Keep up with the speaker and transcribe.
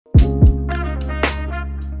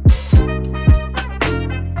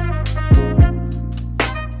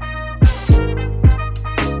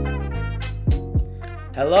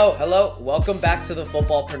Hello. Welcome back to the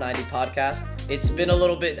Football Per 90 podcast. It's been a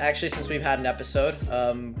little bit actually since we've had an episode.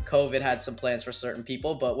 COVID had some plans for certain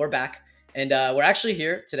people, but we're back. And we're actually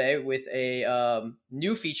here today with a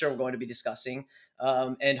new feature we're going to be discussing,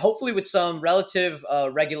 and hopefully with some relative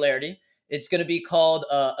regularity. It's going to be called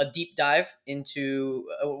a deep dive into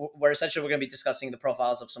where essentially we're going to be discussing the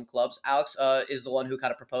profiles of some clubs. Alex is the one who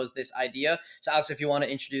kind of proposed this idea. So, Alex, if you want to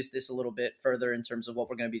introduce this a little bit further in terms of what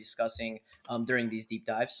we're going to be discussing during these deep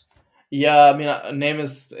dives. Yeah, I mean, name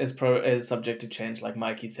is subject to change, like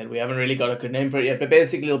Mikey said. We haven't really got a good name for it yet, but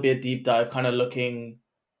basically it'll be a deep dive, kind of looking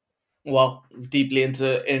deeply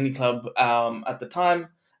into any club at the time,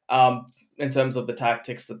 um, in terms of the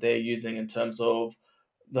tactics that they're using, in terms of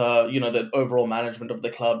the overall management of the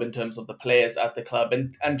club, in terms of the players at the club,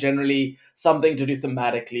 and generally something to do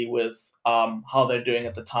thematically with how they're doing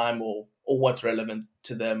at the time, or what's relevant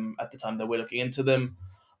to them at the time that we're looking into them.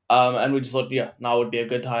 And we just thought, yeah, now would be a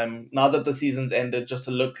good time, now that the season's ended, just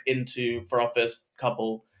to look into, for our first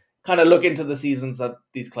couple, kind of look into the seasons that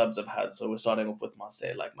these clubs have had. So we're starting off with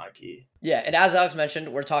Marseille, like Mikey. Yeah, and as Alex mentioned,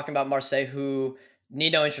 we're talking about Marseille, who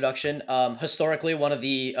need no introduction. Historically, one of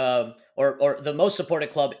the or the most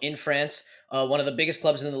supported club in France, one of the biggest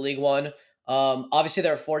clubs in the League One. Obviously,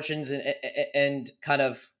 their fortunes and kind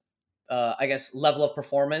of I guess level of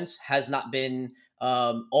performance has not been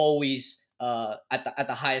always at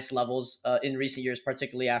the highest levels in recent years,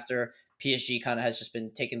 particularly after PSG kind of has just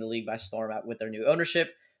been taking the league by storm with their new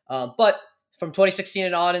ownership. But from 2016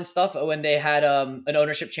 and on and stuff, when they had an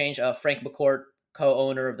ownership change, Frank McCourt,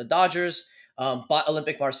 co-owner of the Dodgers, bought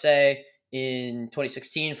Olympique Marseille in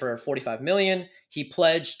 2016 for 45 million. He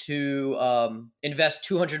pledged to invest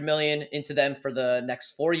 200 million into them for the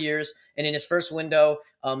next 4 years. And in his first window,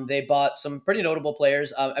 they bought some pretty notable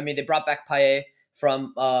players. They brought back Payet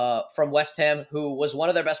from West Ham, who was one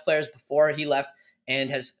of their best players before he left, and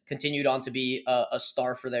has continued on to be a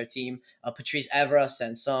star for their team. Patrice Evra,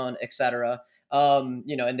 Sanson, etc. And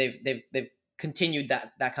they've continued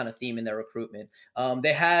that kind of theme in their recruitment.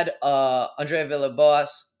 They had Andre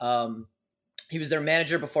Villas-Boas. He was their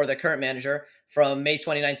manager before their current manager from May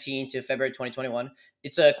 2019 to February 2021.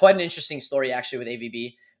 It's quite an interesting story actually with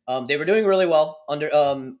AVB. They were doing really well under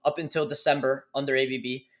up until December under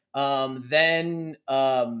AVB. Then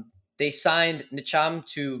they signed Nicham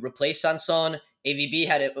to replace Sanson. AVB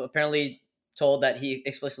had apparently told that he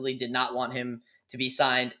explicitly did not want him to be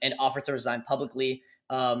signed and offered to resign publicly.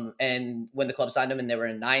 And when the club signed him and they were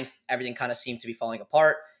in ninth, everything kind of seemed to be falling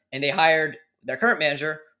apart. And they hired their current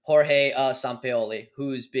manager, Jorge Sampaoli,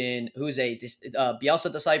 who's a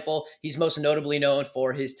Bielsa disciple. He's most notably known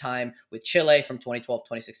for his time with Chile from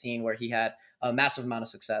 2012-2016, where he had a massive amount of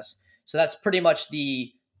success. So that's pretty much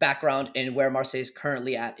the background and where Marseille is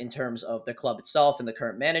currently at in terms of the club itself and the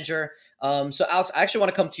current manager. So Alex, I actually want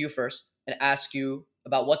to come to you first and ask you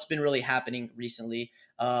about what's been really happening recently.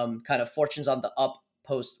 Kind of fortunes on the up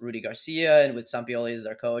post Rudy Garcia, and with Sampaoli as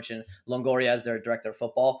their coach and Longoria as their director of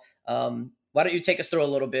football. Why don't you take us through a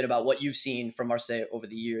little bit about what you've seen from Marseille over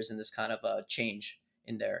the years and this kind of change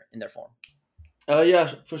in their form?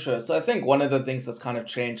 Yeah, for sure. So I think one of the things that's kind of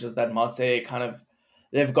changed is that Marseille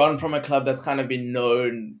they've gone from a club that's kind of been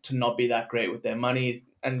known to not be that great with their money,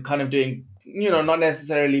 and kind of doing, not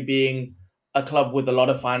necessarily being a club with a lot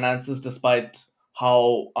of finances, despite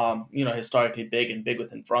how, historically big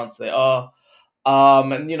within France they are.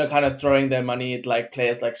 And, kind of throwing their money at like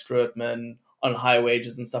players like Strootman on high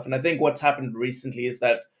wages and stuff. And I think what's happened recently is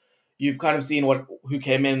that you've kind of seen who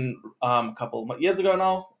came in a couple of years ago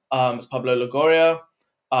now. Is Pablo Longoria,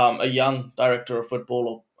 a young director of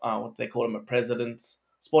football, or what they call him, a president,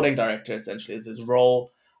 sporting director essentially is his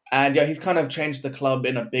role. And yeah, he's kind of changed the club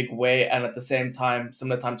in a big way. And at the same time,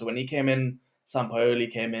 similar time to when he came in,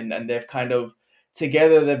 Sampaoli came in, and they've kind of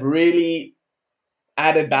together they've really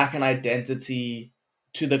added back an identity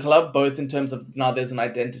to the club, both in terms of now there's an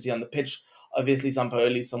identity on the pitch. Obviously,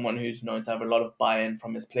 Sampaoli is someone who's known to have a lot of buy-in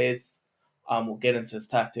from his players. We'll get into his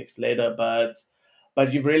tactics later,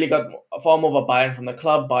 but you've really got far more of a buy-in from the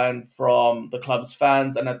club, buy-in from the club's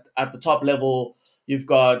fans, and at the top level, you've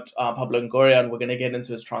got Pablo Longoria, and we're going to get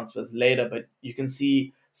into his transfers later, but you can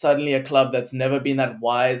see suddenly a club that's never been that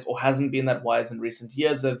wise or hasn't been that wise in recent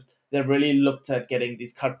years. They've really looked at getting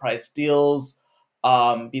these cut price deals,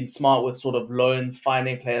 being smart with sort of loans,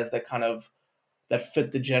 finding players that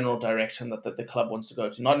fit the general direction that the club wants to go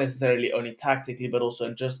to. Not necessarily only tactically, but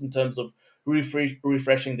also just in terms of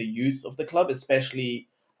refreshing the youth of the club, especially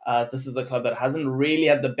this is a club that hasn't really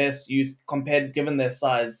had the best youth given their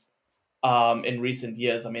size in recent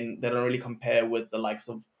years. I mean, they don't really compare with the likes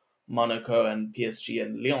of Monaco and PSG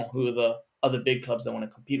and Lyon, who are the other big clubs they want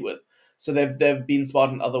to compete with. So they've been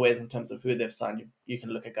smart in other ways in terms of who they've signed. You can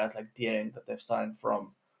look at guys like Dieng that they've signed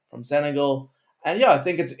from Senegal, and yeah, I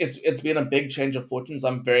think it's been a big change of fortunes.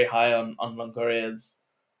 I'm very high on Longoria's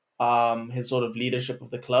his sort of leadership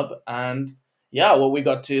of the club, and yeah, what we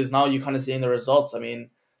got to is now you're kind of seeing the results. I mean,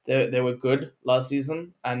 they were good last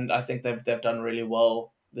season, and I think they've done really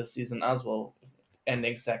well this season as well,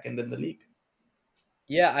 ending second in the league.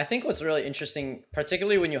 Yeah, I think what's really interesting,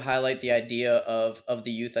 particularly when you highlight the idea of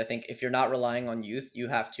the youth, I think if you're not relying on youth, you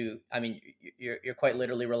have to. I mean, you're quite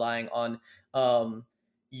literally relying on um,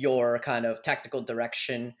 your kind of tactical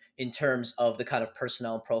direction in terms of the kind of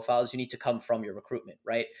personnel and profiles you need to come from your recruitment,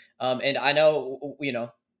 right? And I know,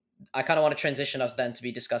 I kind of want to transition us then to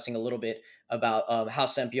be discussing a little bit about how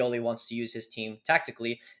Sampioli wants to use his team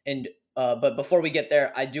tactically. And but before we get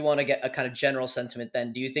there, I do want to get a kind of general sentiment.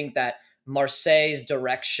 Then, do you think that Marseille's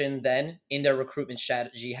direction then in their recruitment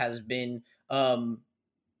strategy has been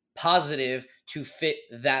positive to fit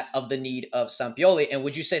that of the need of Sampioli? And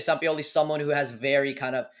would you say Sampioli is someone who has very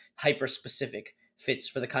kind of hyper specific fits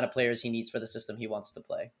for the kind of players he needs for the system he wants to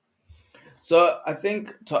play? So I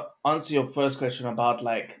think to answer your first question about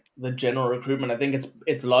like the general recruitment, I think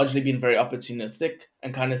it's largely been very opportunistic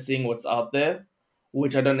and kind of seeing what's out there,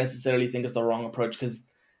 which I don't necessarily think is the wrong approach because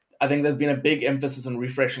I think there's been a big emphasis on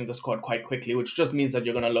refreshing the squad quite quickly, which just means that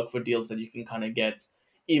you're going to look for deals that you can kind of get,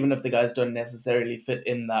 even if the guys don't necessarily fit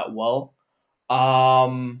in that well.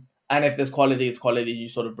 And if there's quality, it's quality. You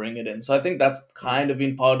sort of bring it in. So I think that's Mhm. kind of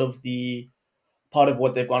been part of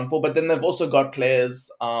what they've gone for. But then they've also got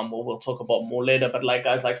players, what we'll talk about more later, but like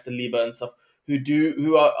guys like Saliba and stuff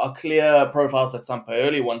who are clear profiles that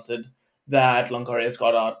Sampaoli wanted that Longoria has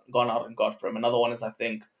gone out and got from. Another one is I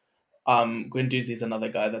think Guendouzi is another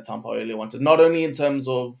guy that Sampaoli wanted, not only in terms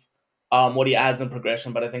of what he adds in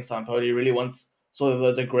progression, but I think Sampaoli really wants sort of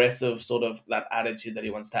those aggressive sort of that attitude that he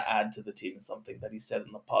wants to add to the team is something that he said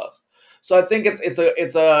in the past. So I think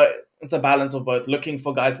it's a balance of both looking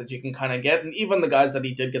for guys that you can kind of get, and even the guys that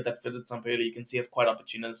he did get that fitted Sampaoli, you can see it's quite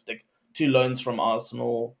opportunistic. Two loans from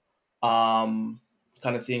Arsenal. It's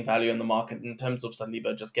kind of seeing value in the market in terms of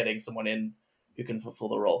Saliba, just getting someone in who can fulfill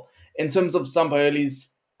the role. In terms of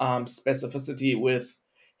Sampaoli's specificity with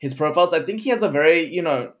his profiles. I think he has a very,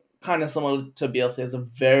 kind of similar to Bielsa, has a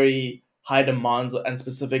very high demands and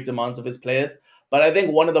specific demands of his players. But I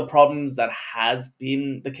think one of the problems that has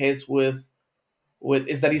been the case with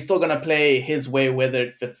is that he's still going to play his way whether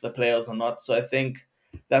it fits the players or not. So I think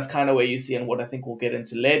that's kind of where you see, and what I think we'll get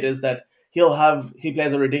into later is that he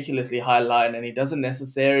plays a ridiculously high line, and he doesn't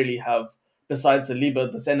necessarily have, besides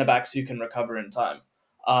Saliba, the centre backs who can recover in time,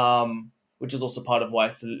 which is also part of why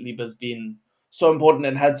Saliba's been so important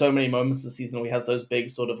and had so many moments this season. Where he has those big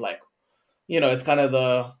sort of like, it's kind of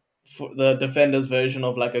the defender's version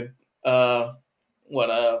of like a what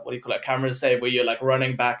do you call it, camera save, where you're like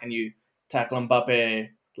running back and you tackle Mbappe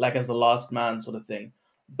like as the last man sort of thing.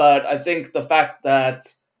 But I think the fact that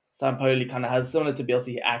Sampaoli kind of has, similar to Bielsa,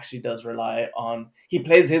 he actually does rely on, he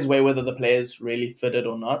plays his way whether the players really fit it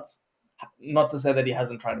or not. Not to say that he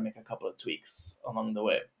hasn't tried to make a couple of tweaks along the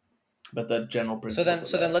way, but the general So principles then, are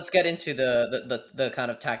so then there. let's get into the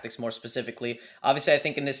kind of tactics more specifically. Obviously, I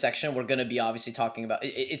think in this section we're going to be obviously talking about.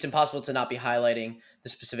 It's impossible to not be highlighting the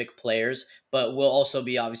specific players, but we'll also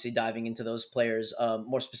be obviously diving into those players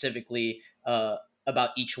more specifically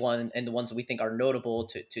about each one and the ones that we think are notable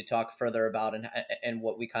to talk further about and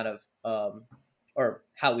what we kind of or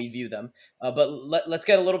how we view them. But let's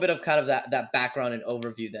get a little bit of kind of that background and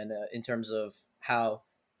overview then in terms of how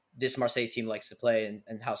this Marseille team likes to play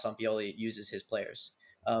and how Sampioli uses his players.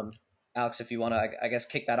 Um, Alex, if you want to, I guess,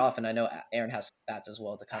 kick that off, and I know Aaron has some stats as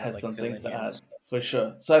well to kind of Has like some fill things in to here in this. add for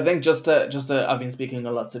sure. So I think just to I've been speaking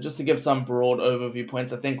a lot. So just to give some broad overview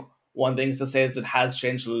points, I think one thing to say is it has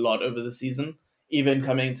changed a lot over the season. Even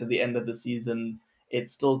coming to the end of the season, it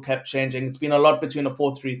still kept changing. It's been a lot between a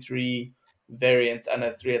 4-3-3 variant and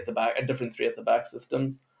a different three at the back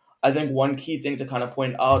systems. I think one key thing to kind of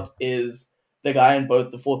point out is the guy in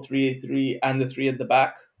both the 4-3-3 and the three at the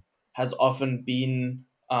back has often been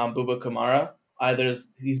Buba Kamara. Either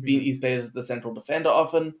Mm-hmm. he's played as the central defender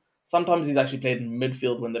often. Sometimes he's actually played in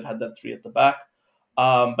midfield when they've had that three at the back.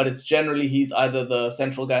 But it's generally he's either the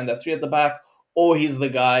central guy in that three at the back, or he's the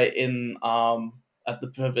guy in at the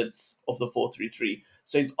pivots of the 4-3-3.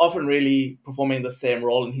 So he's often really performing the same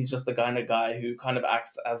role, and he's just the kind of guy who kind of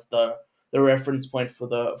acts as the reference point for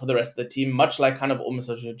the rest of the team, much like kind of almost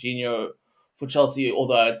a Jorginho for Chelsea.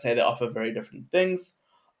 Although I'd say they offer very different things.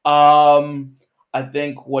 Um, I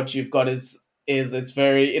think what you've got is he is a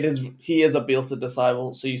Bielsa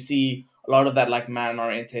disciple, so you see a lot of that like man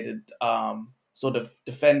orientated sort of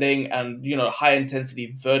defending and high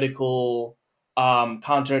intensity vertical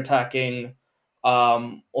counter attacking.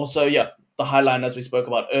 Also, yeah, the high line as we spoke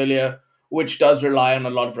about earlier, which does rely on a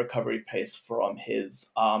lot of recovery pace from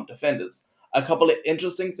his defenders. A couple of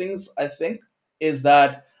interesting things I think is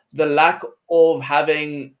that the lack of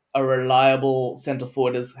having a reliable center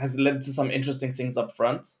forward has led to some interesting things up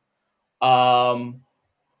front. Um,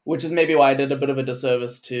 which is maybe why I did a bit of a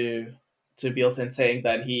disservice to Bielsa in saying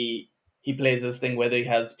that he plays this thing whether he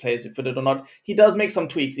has players who fit it or not. He does make some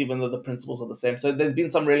tweaks, even though the principles are the same. So there's been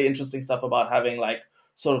some really interesting stuff about having like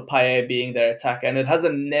sort of Payet being their attacker, and it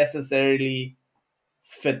hasn't necessarily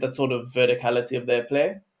fit that sort of verticality of their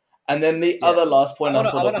play. And then the Yeah, other last point I'll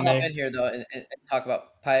I sort want of to hop make, in here though and talk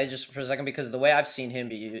about Pai just for a second because the way I've seen him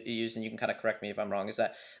be used, and you can kind of correct me if I'm wrong, is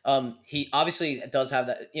that he obviously does have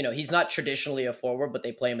that. He's not traditionally a forward, but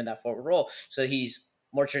they play him in that forward role, so he's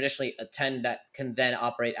more traditionally a 10 that can then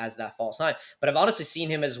operate as that false nine. But I've honestly seen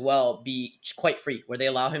him as well be quite free, where they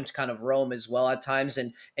allow him to kind of roam as well at times,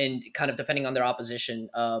 and kind of depending on their opposition.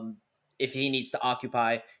 If he needs to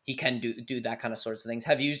occupy, he can do that kind of sorts of things.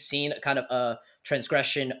 Have you seen kind of a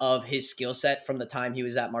transgression of his skill set from the time he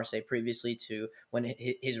was at Marseille previously to when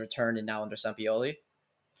his return and now under Sampioli?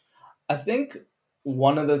 I think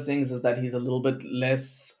one of the things is that he's a little bit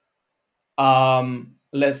less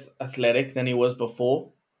athletic than he was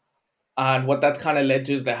before. And what that's kind of led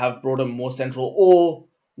to is they have brought him more central, or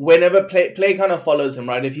whenever play kind of follows him,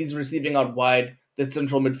 right? If he's receiving out wide, the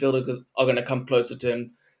central midfielders are going to come closer to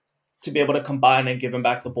him to be able to combine and give him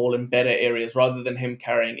back the ball in better areas rather than him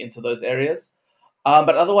carrying into those areas.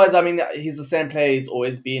 But otherwise, I mean, he's the same player he's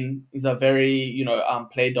always been. He's a very,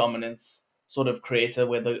 play dominance sort of creator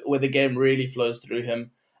where the game really flows through him.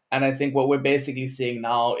 And I think what we're basically seeing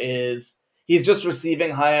now is he's just receiving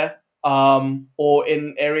higher, or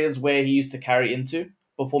in areas where he used to carry into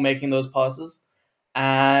before making those passes.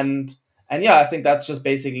 And and yeah, I think that's just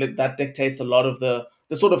basically that dictates a lot of the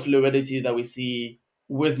sort of fluidity that we see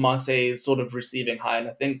with Marseille sort of receiving high. And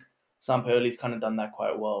I think Sampaoli's kind of done that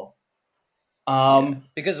quite well. Yeah, Um,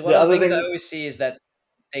 because one the of the other things I thing, always see is that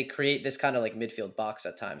they create this kind of like midfield box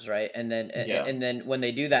at times, right? yeah, And then when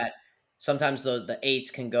they do that, sometimes the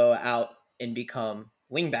eights can go out and become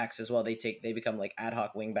wingbacks as well. They become like ad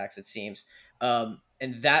hoc wingbacks, it seems. And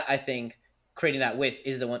that I think creating that width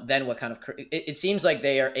is the one. Then what kind of it seems like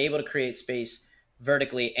they are able to create space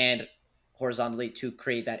vertically and horizontally to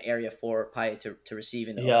create that area for Pai to receive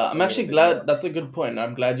in yeah, a I'm little actually bit more. glad. That's a good point.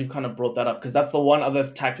 I'm glad you've kind of brought that up because that's the one other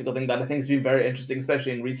tactical thing that I think has been very interesting,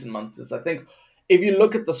 especially in recent months. Is I think if you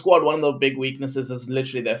look at the squad, one of the big weaknesses is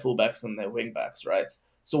literally their fullbacks and their wingbacks, right?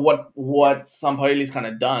 So what Yeah, what Sampaoli's kind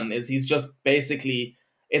of done is he's just basically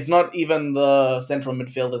it's not even the central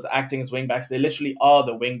midfielders acting as wingbacks; they literally are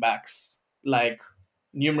the wingbacks, like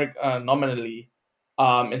nominally,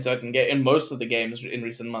 in most of the games in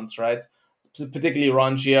recent months, right? Particularly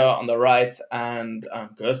Rangier on the right and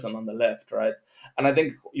Gerson on the left, right? And I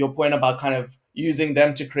think your point about kind of using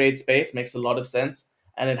them to create space makes a lot of sense,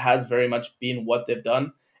 and it has very much been what they've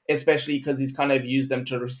done, especially because he's kind of used them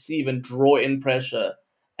to receive and draw in pressure,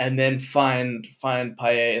 and then find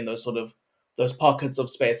Payet in those pockets of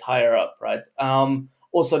space higher up, right?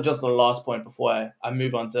 Also, just the last point before I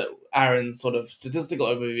move on to Aaron's sort of statistical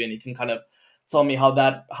overview, and he can kind of tell me how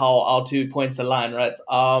our 2 points align, right?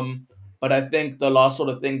 But I think the last sort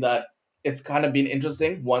of thing that it's kind of been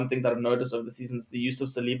interesting, one thing that I've noticed over the season is the use of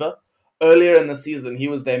Saliba. Earlier in the season, he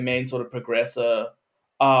was their main sort of progressor,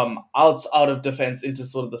 out of defense into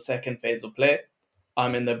sort of the second phase of play.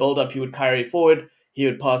 In the build up, he would carry forward, he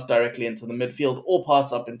would pass directly into the midfield or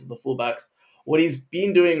pass up into the fullbacks. What he's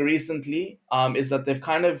been doing recently, is that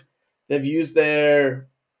they've used their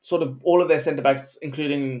sort of all of their centre backs,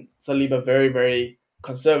 including Saliba, very very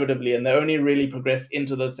conservatively, and they only really progress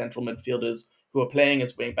into those central midfielders who are playing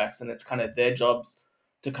as wing backs, and it's kind of their jobs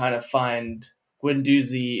to kind of find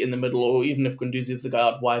Guendouzi in the middle, or even if Guendouzi is the guy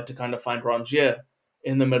out wide, to kind of find Rangier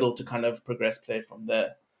in the middle to kind of progress play from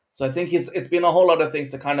there. So I think it's been a whole lot of things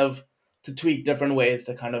to kind of to tweak different ways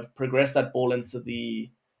to kind of progress that ball into the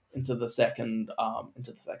second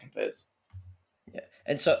phase. yeah.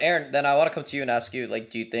 And so, Aaron, then I want to come to you and ask you, like,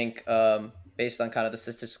 do you think, based on kind of the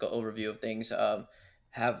statistical overview of things,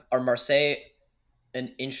 have are Marseille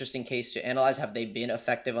an interesting case to analyze? Have they been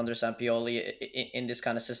effective under Sampioli in this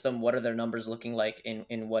kind of system? What are their numbers looking like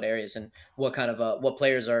in what areas, and what kind of what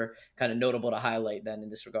players are kind of notable to highlight then in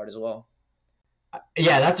this regard as well?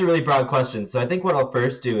 Yeah, that's a really broad question. So I think what I'll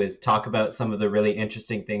first do is talk about some of the really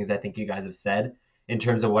interesting things I think you guys have said in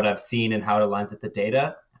terms of what I've seen and how it aligns with the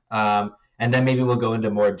data. And then maybe we'll go into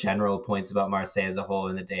more general points about Marseille as a whole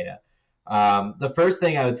in the data. The first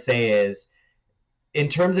thing I would say is in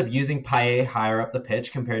terms of using Payet higher up the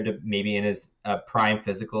pitch compared to maybe in his prime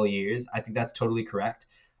physical years, I think that's totally correct.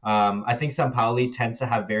 I think Sampaoli tends to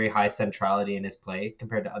have very high centrality in his play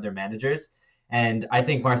compared to other managers. And I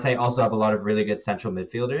think Marseille also have a lot of really good central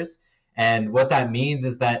midfielders. And what that means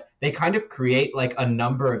is that they kind of create like a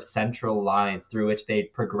number of central lines through which they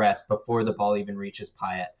progress before the ball even reaches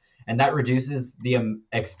Payet. And that reduces the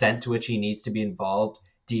extent to which he needs to be involved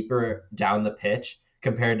deeper down the pitch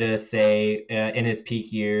compared to, say, in his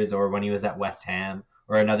peak years or when he was at West Ham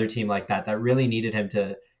or another team like that that really needed him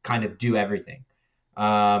to kind of do everything.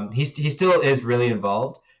 He still is really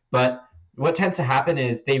involved, but what tends to happen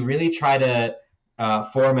is they really try to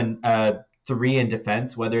form a three in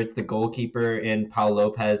defense, whether it's the goalkeeper in Paul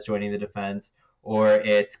Lopez joining the defense, or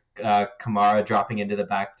it's Kamara dropping into the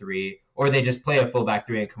back three, or they just play a full back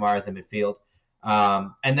three and Kamara's in midfield.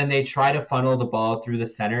 And then they try to funnel the ball through the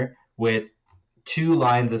center with two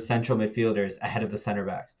lines of central midfielders ahead of the center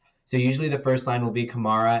backs. So usually the first line will be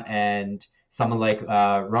Kamara and someone like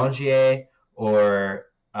Rongier, or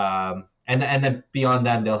and then beyond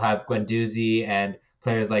them they'll have Guendouzi and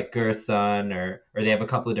players like Gerson, or they have a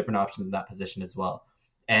couple of different options in that position as well.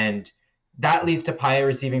 And that leads to Payet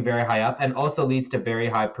receiving very high up and also leads to very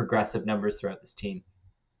high progressive numbers throughout this team.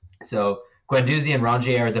 So Guendouzi and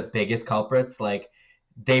Rongier are the biggest culprits. Like,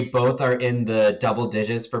 they both are in the double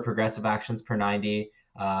digits for progressive actions per 90.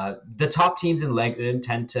 The top teams in Ligue 1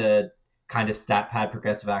 tend to kind of stat pad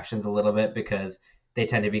progressive actions a little bit because they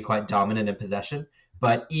tend to be quite dominant in possession.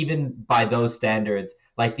 But even by those standards,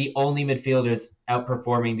 like, the only midfielders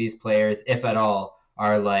outperforming these players, if at all,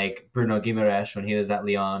 are like Bruno Guimaraes when he was at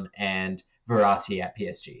Lyon and Verratti at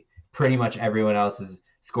PSG. Pretty much everyone else is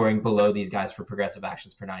scoring below these guys for progressive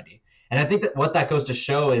actions per 90. And I think that what that goes to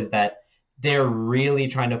show is that they're really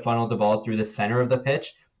trying to funnel the ball through the center of the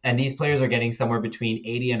pitch, and these players are getting somewhere between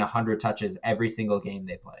 80 and 100 touches every single game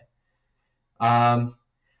they play.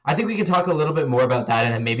 I think we can talk a little bit more about that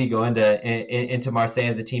and then maybe go into Marseille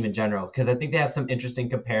as a team in general, because I think they have some interesting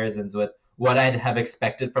comparisons with what I'd have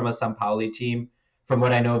expected from a Sampaoli team, from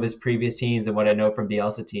what I know of his previous teams and what I know from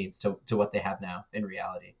Bielsa teams to what they have now in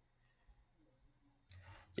reality.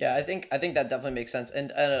 Yeah, I think that definitely makes sense,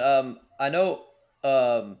 and I know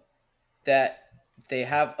that they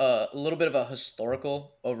have a little bit of a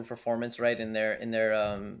historical overperformance, right, in their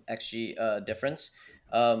XG difference,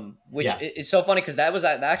 which Yeah. it's so funny because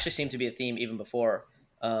that actually seemed to be a theme even before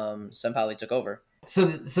Sampaoli took over. So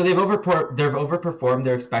they've overperformed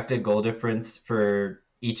their expected goal difference for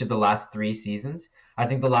each of the last 3 seasons. I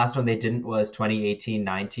think the last one they didn't was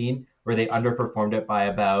 2018-19, where they underperformed it by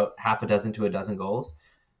about half a dozen to a dozen goals.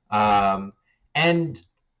 And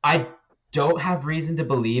I don't have reason to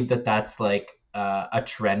believe that that's like a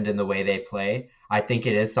trend in the way they play. I think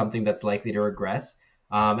it is something that's likely to regress.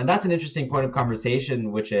 And that's an interesting point of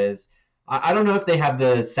conversation, which is I don't know if they have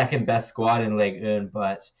the second best squad in Ligue 1,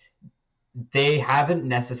 but they haven't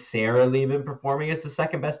necessarily been performing as the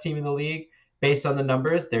second best team in the league based on the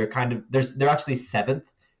numbers. They're actually seventh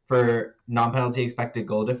for non-penalty expected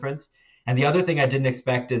goal difference. And the other thing I didn't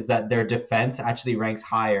expect is that their defense actually ranks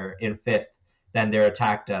higher in fifth than their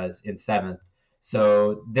attack does in seventh.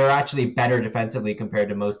 So they're actually better defensively compared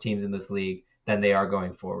to most teams in this league than they are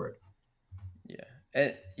going forward. Yeah,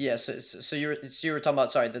 and yeah. So you were talking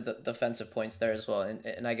about, sorry, the defensive points there as well,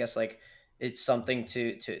 and I guess like it's something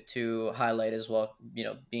to highlight as well. You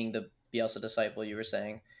know, being the Bielsa disciple, you were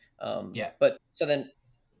saying. Yeah. But so then,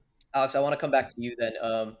 Alex, I want to come back to you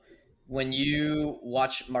then. When you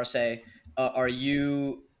watch Marseille, are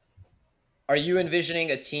you envisioning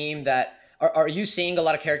a team that are you seeing a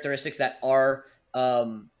lot of characteristics that are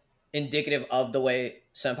indicative of the way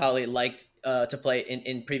Sampaoli liked to play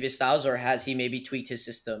in previous styles, or has he maybe tweaked his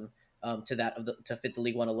system to fit the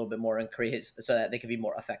League One a little bit more and create his so that they can be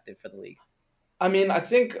more effective for the league? I mean, I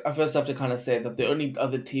think I first have to kind of say that the only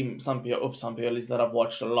other team of Sampioli's that I've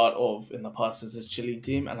watched a lot of in the past is his Chile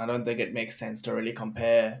team, and I don't think it makes sense to really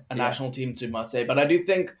compare a national team to Marseille. But I do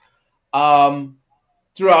think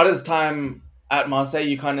throughout his time at Marseille,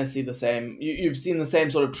 you kind of see the same. You've seen the same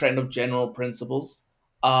sort of trend of general principles.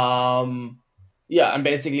 Yeah, and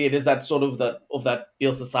basically it is that sort of that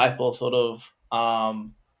Bielsa disciple sort of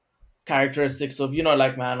characteristics of,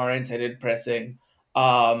 like man-orientated pressing,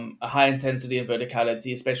 a high intensity and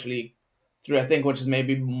verticality, especially through, I think, which is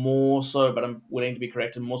maybe more so, but I'm willing to be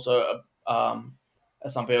corrected, more so a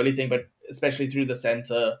Sampaoli thing, but especially through the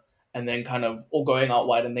center and then kind of, or going out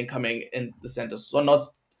wide and then coming in the center. So not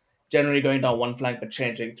generally going down one flank, but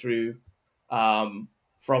changing through from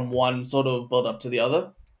one sort of build up to the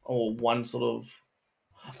other, or one sort of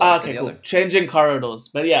okay, cool. Other. Changing corridors.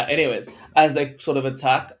 But yeah, anyways, as they sort of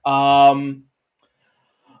attack.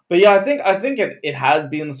 But yeah, I think it has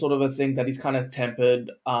been sort of a thing that he's kind of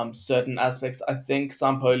tempered certain aspects. I think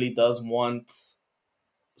Sampoli does want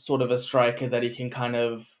sort of a striker that he can kind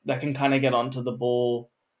of get onto the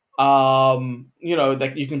ball.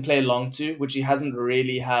 That you can play long to, which he hasn't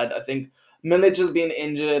really had. I think Milic has been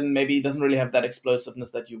injured, and maybe he doesn't really have that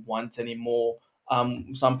explosiveness that you want anymore.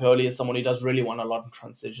 Sampaoli is someone who does really want a lot in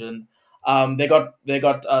transition. They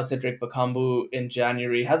got Cedric Bakambu in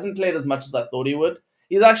January. Hasn't played as much as I thought he would.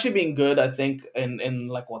 He's actually been good, I think, in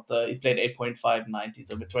like he's played 8.5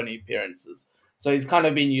 90s over 20 appearances. So he's kind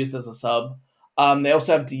of been used as a sub. They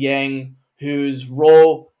also have Dieng, who's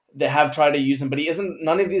raw. They have tried to use him, but he isn't.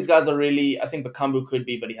 None of these guys are really. I think Bakambu could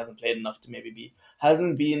be, but he hasn't played enough to maybe be.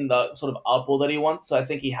 Hasn't been the sort of outball that he wants. So I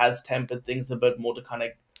think he has tempered things a bit more to kind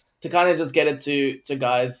of just get it to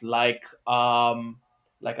guys like I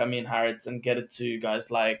mean Harrods, and get it to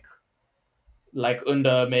guys like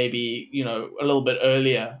under maybe a little bit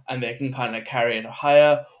earlier, and they can kind of carry it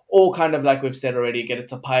higher, or kind of like we've said already, get it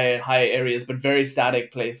to higher areas but very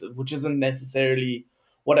static places, which isn't necessarily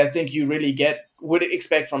what I think you really would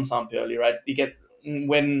expect from Sampioli, right? You get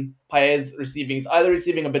when Paez receiving is either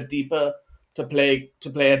receiving a bit deeper to play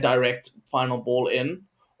a direct final ball in,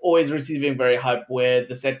 or is receiving very high where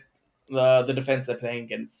the defense they're playing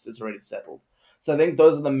against is already settled. So I think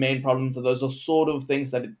those are the main problems. So those are sort of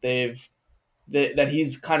things that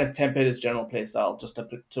he's kind of tempered his general play style just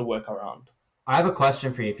to work around. I have a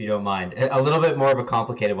question for you if you don't mind. A little bit more of a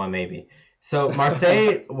complicated one, maybe. So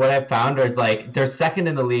Marseille, what I found is like they're second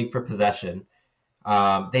in the league for possession.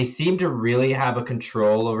 They seem to really have a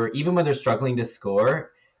control over, even when they're struggling to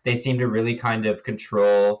score, they seem to really kind of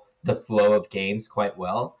control the flow of games quite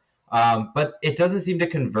well. But it doesn't seem to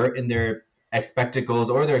convert in their expected goals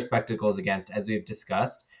or their expected goals against, as we've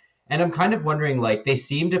discussed. And I'm kind of wondering, like, they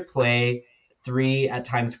seem to play three, at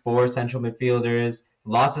times four central midfielders,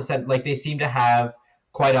 like they seem to have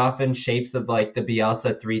quite often shapes of like the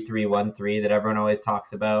Bielsa 3-3-1-3 that everyone always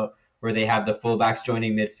talks about, where they have the fullbacks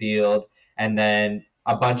joining midfield and then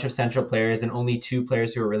a bunch of central players and only two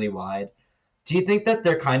players who are really wide. Do you think that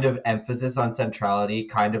their kind of emphasis on centrality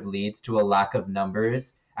kind of leads to a lack of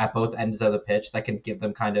numbers at both ends of the pitch that can give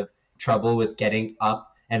them kind of trouble with getting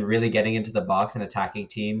up and really getting into the box and attacking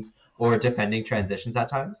teams or defending transitions at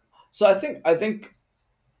times? So I think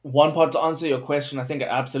one part to answer your question, I think it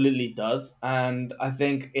absolutely does, and I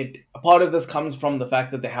think it a part of this comes from the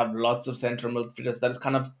fact that they have lots of central midfielders. That is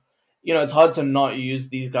kind of, it's hard to not use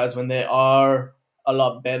these guys when they are a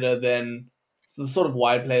lot better than the sort of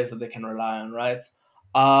wide players that they can rely on, right?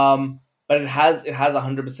 But it has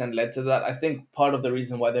 100% led to that. I think part of the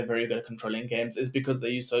reason why they're very good at controlling games is because they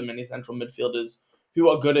use so many central midfielders who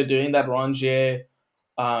are good at doing that. Rongier,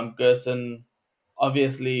 Gerson,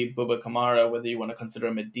 obviously Buba Kamara, whether you want to consider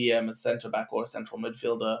him a DM, a centre back, or a central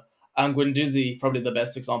midfielder. And Guendouzi, probably the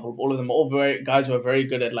best example of all of them. All very guys who are very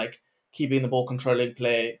good at like keeping the ball, controlling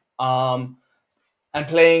play, and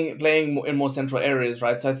playing in more central areas,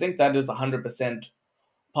 right? So I think that is 100%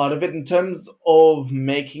 part of it. In terms of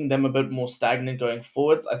making them a bit more stagnant going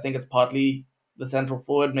forwards, I think it's partly the central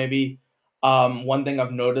forward. Maybe one thing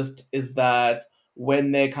I've noticed is that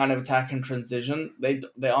when they kind of attack in transition,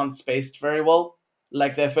 they aren't spaced very well.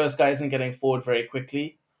 Like their first guy isn't getting forward very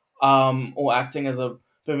quickly, or acting as a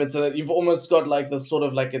pivot. So that you've almost got like the sort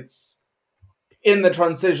of like it's in the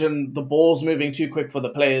transition, the ball's moving too quick for the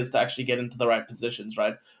players to actually get into the right positions,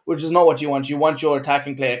 right? Which is not what you want. You want your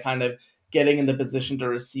attacking player kind of getting in the position to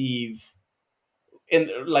receive in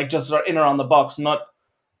like just in around the box, not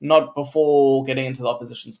before getting into the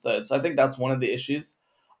opposition's third. So I think that's one of the issues.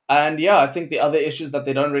 And yeah, I think the other issue is that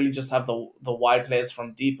they don't really just have the wide players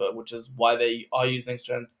from deeper, which is why they are using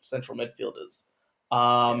central midfielders.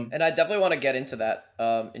 Yeah, Um, and I definitely want to get into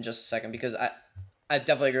that in just a second because I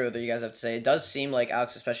definitely agree with what you guys have to say. It does seem like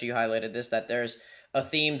Alex, especially you highlighted this, that there's a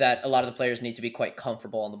theme that a lot of the players need to be quite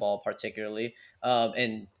comfortable on the ball, particularly,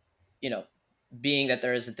 and you know, being that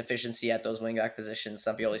there is a deficiency at those wingback positions,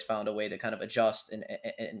 Sampioli's found a way to kind of adjust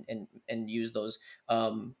and use those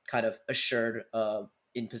kind of assured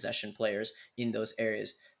in possession players in those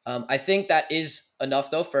areas. I think that is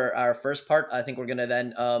enough though for our first part. I think we're gonna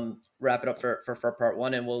then wrap it up for part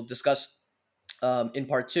one, and we'll discuss in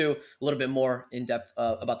part two a little bit more in depth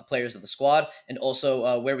about the players of the squad and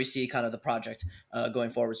also where we see kind of the project going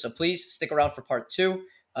forward. So please stick around for part two.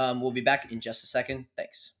 We'll be back in just a second.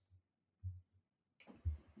 Thanks.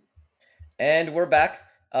 And we're back.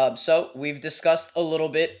 So we've discussed a little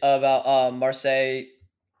bit about Marseille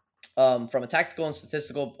from a tactical and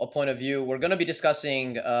statistical point of view, we're going to be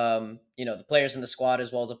discussing, the players in the squad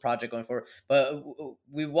as well as the project going forward. But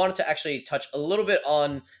we wanted to actually touch a little bit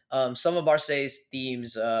on some of Marseille's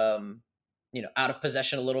themes, out of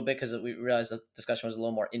possession a little bit because we realized the discussion was a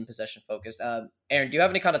little more in possession focused. Aaron, do you have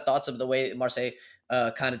any kind of thoughts of the way Marseille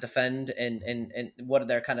kind of defend and what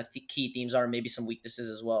their kind of key themes are, and maybe some weaknesses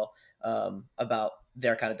as well about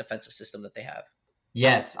their kind of defensive system that they have?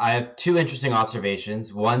 Yes, I have two interesting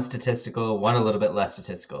observations, one statistical, one a little bit less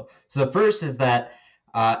statistical. So the first is that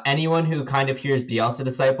anyone who kind of hears Bielsa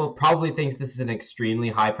disciple probably thinks this is an extremely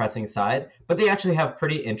high pressing side, but they actually have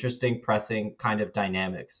pretty interesting pressing kind of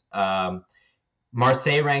dynamics.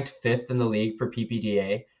 Marseille ranked fifth in the league for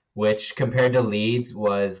PPDA, which compared to Leeds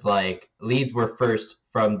was like Leeds were first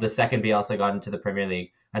from the second Bielsa got into the Premier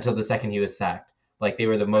League until the second he was sacked. Like they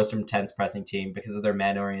were the most intense pressing team because of their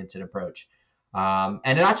man-oriented approach.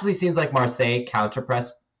 And it actually seems like Marseille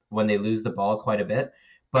counter-press when they lose the ball quite a bit.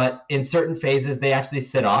 But in certain phases, they actually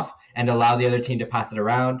sit off and allow the other team to pass it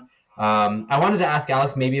around. I wanted to ask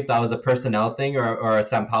Alex maybe if that was a personnel thing or a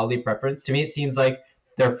Sampaoli preference. To me, it seems like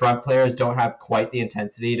their front players don't have quite the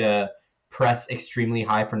intensity to press extremely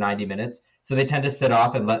high for 90 minutes. So they tend to sit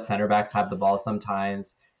off and let center backs have the ball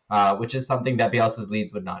sometimes, which is something that Bielsa's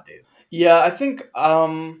Leeds would not do. Yeah, I think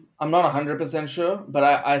I'm not 100% sure, but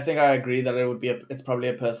I think I agree that it's probably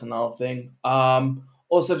a personnel thing.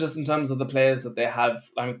 Also just in terms of the players that they have,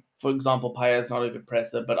 like for example, Payet is not a good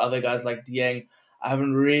presser, but other guys like Dieng, I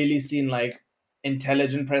haven't really seen like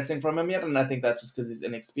intelligent pressing from him yet, and I think that's just because he's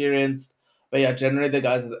inexperienced. But yeah, generally the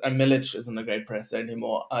guys, and Milic isn't a great presser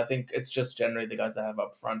anymore. I think it's just generally the guys they have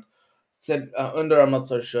up front. Said Under, I'm not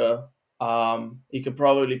so sure. He could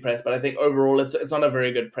probably press, but I think overall it's not a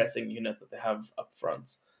very good pressing unit that they have up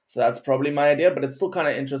front. So that's probably my idea, but it's still kind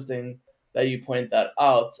of interesting that you point that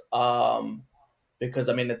out. Because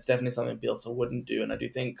I mean it's definitely something Bielsa wouldn't do, and I do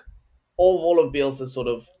think of all of Bielsa's sort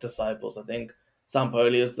of disciples, I think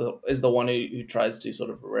Sampoli is the one who tries to sort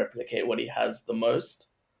of replicate what he has the most.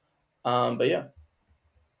 But yeah.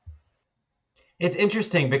 It's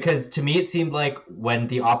interesting because to me it seemed like when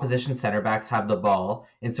the opposition center backs have the ball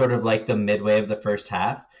in sort of like the midway of the first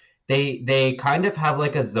half, they kind of have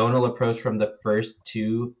like a zonal approach from the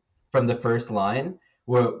first line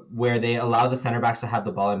where they allow the center backs to have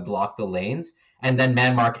the ball and block the lanes and then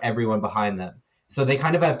man mark everyone behind them. So they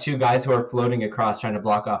kind of have two guys who are floating across trying to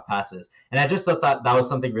block off passes. And I just thought that was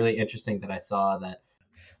something really interesting that I saw that.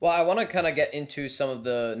 Well, I want to kind of get into some of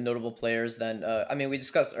the notable players. Then, I mean, we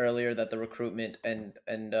discussed earlier that the recruitment and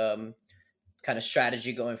kind of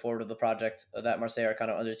strategy going forward of the project that Marseille are kind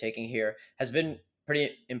of undertaking here has been pretty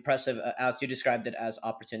impressive. Alex, you described it as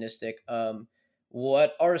opportunistic.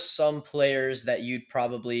 What are some players that you'd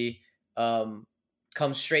probably come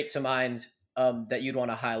straight to mind that you'd want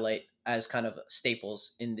to highlight as kind of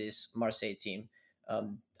staples in this Marseille team?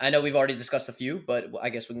 I know we've already discussed a few, but I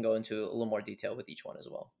guess we can go into a little more detail with each one as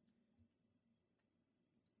well.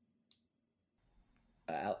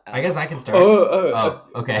 I guess I can start.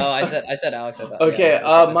 Okay. Oh, I said Alex. I thought, okay,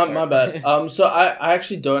 yeah, my bad. So I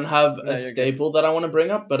actually don't have No, a you're staple that I want to bring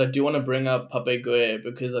up, but I do want to bring up Pape Gueye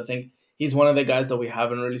because I think he's one of the guys that we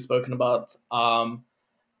haven't really spoken about.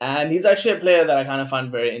 And he's actually a player that I kind of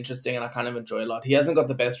find very interesting and I kind of enjoy a lot. He hasn't got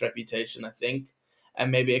the best reputation, I think, and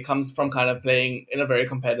maybe it comes from kind of playing in a very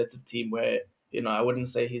competitive team where I wouldn't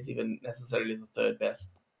say he's even necessarily the third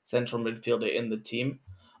best central midfielder in the team.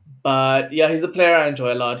 But yeah, he's a player I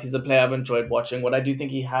enjoy a lot. He's a player I've enjoyed watching. What I do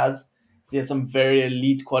think he has some very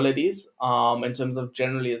elite qualities. In terms of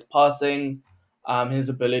generally his passing, his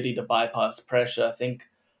ability to bypass pressure. I think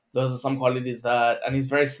those are some qualities and he's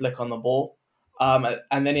very slick on the ball.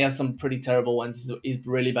 And then he has some pretty terrible ones. He's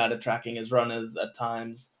really bad at tracking his runners at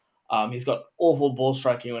times. He's got awful ball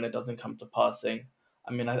striking when it doesn't come to passing.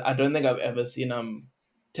 I mean, I don't think I've ever seen him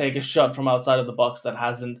take a shot from outside of the box that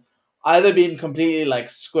hasn't either been completely like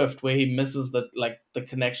squiffed where he misses the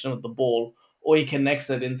connection with the ball or he connects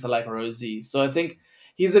it into like Rosie. So I think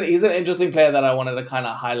he's an interesting player that I wanted to kind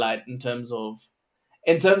of highlight in terms of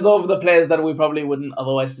the players that we probably wouldn't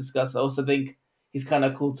otherwise discuss. I also think he's kind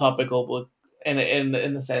of cool topical, but in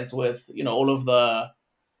the sense with all of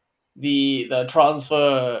the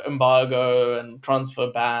transfer embargo and transfer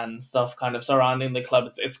ban stuff kind of surrounding the club.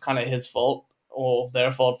 It's kind of his fault or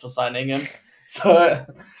their fault for signing him. So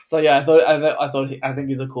yeah, I think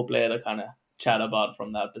he's a cool player to kind of chat about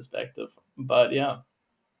from that perspective. But yeah.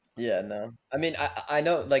 Yeah, no. I mean, I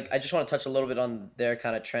know, like, I just want to touch a little bit on their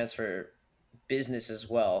kind of transfer business as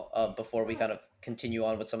well before we kind of continue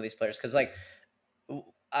on with some of these players. Because, like,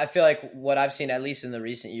 I feel like what I've seen, at least in the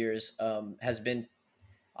recent years, has been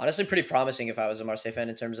Honestly, pretty promising if I was a Marseille fan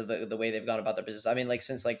in terms of the way they've gone about their business. I mean, like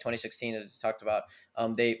since like 2016, as we talked about,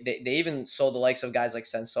 they even sold the likes of guys like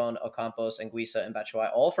Sanson, Ocampos, and Guisa and Batshuayi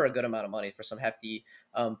all for a good amount of money for some hefty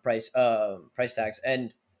price tags.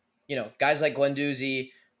 And guys like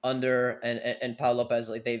Guendouzi, Under, and Pau Lopez,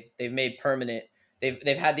 like they've made permanent.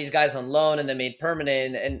 They've had these guys on loan and then made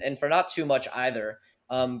permanent, and for not too much either.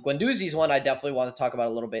 Guendouzi's one I definitely want to talk about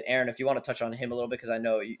a little bit. Aaron, if you want to touch on him a little bit, because I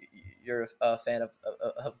know you're a fan of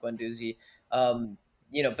Guendouzi.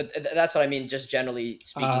 But that's what I mean. Just generally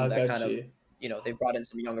speaking, that Got kind of you. They brought in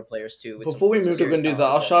some younger players too Before we with some move to serious Gunduza, talent as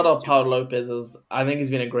I'll well shout from out two Pau clubs. Lopez. As I think he's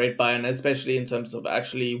been a great buy, and especially in terms of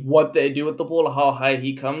actually what they do with the ball, how high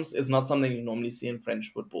he comes, is not something you normally see in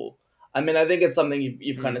French football. I mean, I think it's something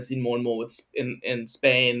you've kind Mm. of seen more and more with in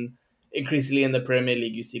Spain, increasingly in the Premier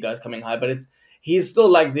League. You see guys coming high, but he's still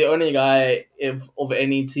like the only guy if of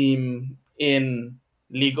any team in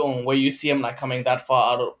Ligue 1 where you see him like coming that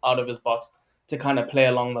far out of his box to kind of play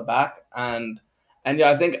along the back. And yeah,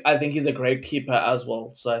 I think he's a great keeper as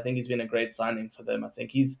well. So I think he's been a great signing for them. I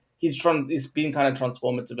think he's been kind of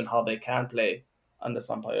transformative in how they can play under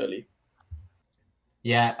Sampaoli.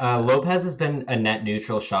 Yeah, Lopez has been a net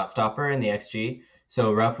neutral shot stopper in the XG.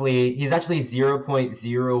 So roughly, he's actually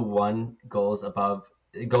 0.01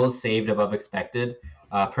 goals saved above expected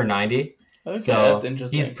per 90. Okay, that's So he's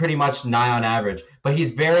interesting. pretty much nigh on average. But he's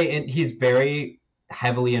very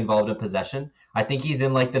heavily involved in possession. I think he's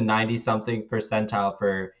in like the 90 something percentile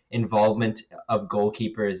for involvement of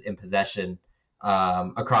goalkeepers in possession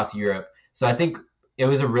across Europe. So I think it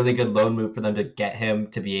was a really good loan move for them to get him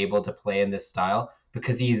to be able to play in this style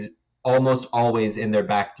because he's almost always in their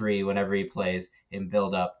back three whenever he plays in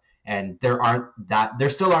build up. And there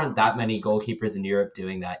still aren't that many goalkeepers in Europe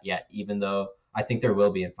doing that yet, even though I think there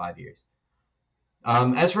will be in 5 years.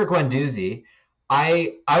 As for Guendouzi,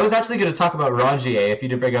 I was actually going to talk about Rongier if you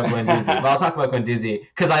did bring up Guendouzi, but I'll talk about Guendouzi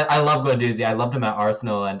because I love Guendouzi. I loved him at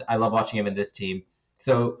Arsenal, and I love watching him in this team.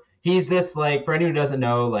 So he's this, like, for anyone who doesn't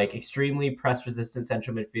know, like, extremely press resistant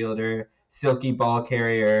central midfielder, silky ball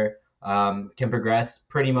carrier, can progress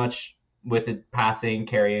pretty much with it, passing,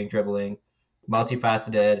 carrying, dribbling,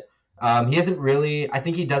 multifaceted. He isn't really. I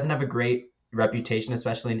think he doesn't have a great reputation,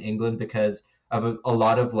 especially in England, because of a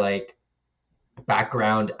lot of like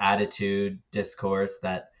background attitude discourse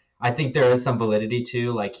that I think there is some validity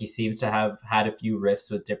to. Like he seems to have had a few rifts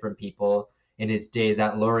with different people in his days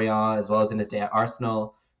at Lorient as well as in his day at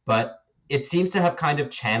Arsenal, but it seems to have kind of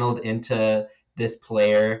channeled into this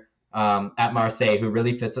player at Marseille who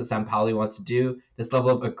really fits what Sampaoli wants to do. This level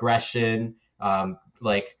of aggression,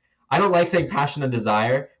 like I don't like saying passion and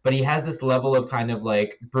desire, but he has this level of kind of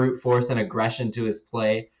like brute force and aggression to his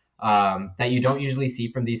play that you don't usually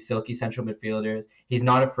see from these silky central midfielders. He's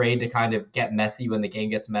not afraid to kind of get messy when the game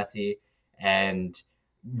gets messy and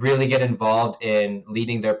really get involved in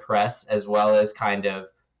leading their press as well as kind of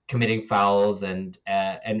committing fouls and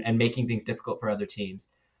making things difficult for other teams.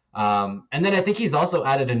 And then I think he's also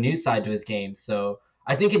added a new side to his game. So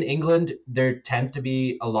I think in England there tends to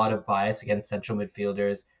be a lot of bias against central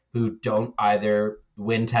midfielders who don't either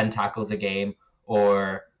win 10 tackles a game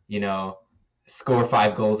or score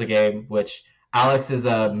 5 goals a game, which Alex is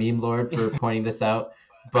a meme lord for pointing this out.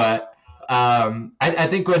 But I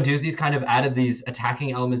think Guendouzi's kind of added these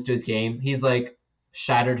attacking elements to his game. He's like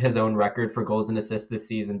shattered his own record for goals and assists this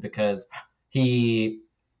season because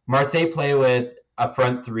Marseille play with a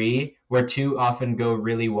front three where two often go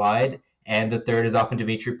really wide and the third is often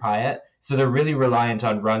Dimitri Payet. So they're really reliant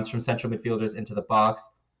on runs from central midfielders into the box,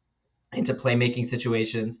 into playmaking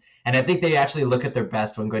situations. And I think they actually look at their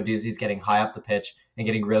best when Guendouzi's getting high up the pitch and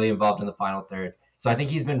getting really involved in the final third. So I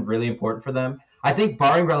think he's been really important for them. I think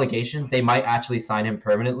barring relegation, they might actually sign him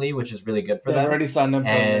permanently, which is really good for They've them. already signed him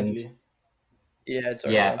And permanently. Yeah, it's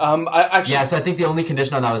already yeah, done. I yeah. actually, So I think the only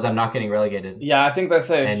condition on that was them not getting relegated. yeah, I think they're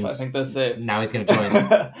safe. And I think they're safe. now he's going to join.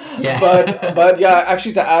 Yeah. but yeah,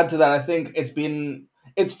 actually, to add to that, I think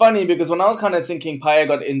it's funny because when I was kind of thinking Paya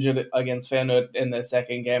got injured against Feyenoord in their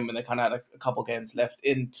second game and they kind of had a couple games left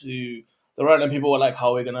into the run, and people were like,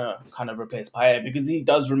 "How are we gonna kind of replace Paya?" Because he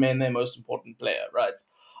does remain their most important player, right?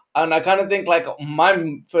 And I kind of think like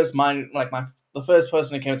the first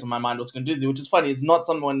person that came to my mind was Guendouzi, which is funny. It's not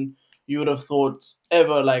someone you would have thought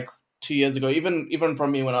ever like 2 years ago, even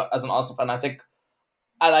from me as an Arsenal fan. I think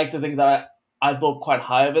I like to think that I thought quite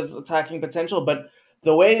high of his attacking potential, but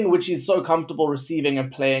the way in which he's so comfortable receiving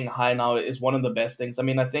and playing high now is one of the best things. I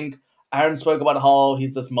mean, I think Aaron spoke about how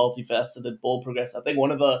he's this multifaceted ball progressor. I think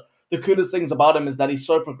one of the coolest things about him is that he's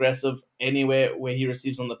so progressive anywhere where he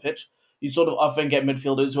receives on the pitch. You sort of often get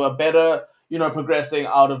midfielders who are better, progressing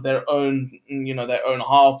out of their own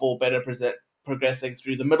half or better progressing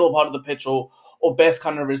through the middle part of the pitch or best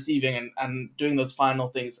kind of receiving and doing those final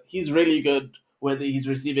things. He's really good whether he's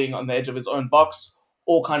receiving on the edge of his own box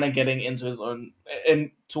or kind of getting into his own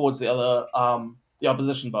in towards the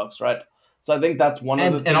opposition box, right? So I think that's one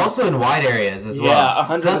of the things. And also in wide areas as well. Yeah,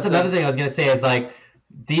 100%. So that's another thing I was going to say is like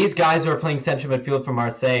these guys who are playing central midfield for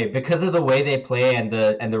Marseille, because of the way they play and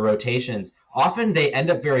the rotations, often they end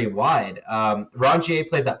up very wide. Rongier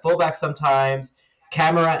plays at fullback sometimes.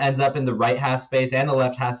 Camara ends up in the right half space and the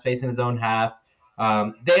left half space in his own half.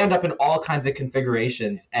 They end up in all kinds of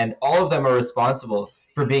configurations, and all of them are responsible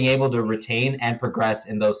for being able to retain and progress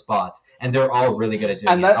in those spots, and they're all really good at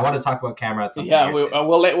doing it. I want to talk about Camara at some point. Yeah,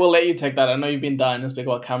 we'll let you take that. I know you've been dying to speak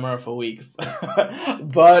about Camara for weeks,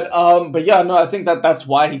 but yeah, no, I think that's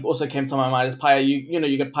why he also came to my mind is Paya.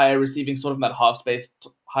 You get Paya receiving sort of that half space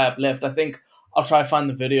high up left. I think I'll try to find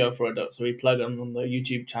the video for it, so we plug it on the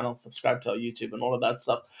YouTube channel, subscribe to our YouTube and all of that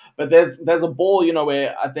stuff. But there's a ball,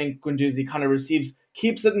 where I think Guendouzi kind of receives,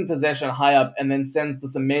 keeps it in possession high up, and then sends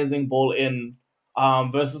this amazing ball in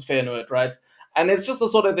versus Feyenoord, right? And it's just the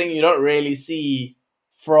sort of thing you don't really see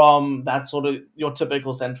from that sort of your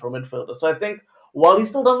typical central midfielder. So I think while he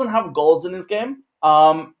still doesn't have goals in his game,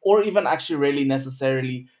 or even actually really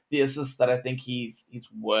necessarily the assists that I think he's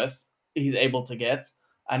able to get,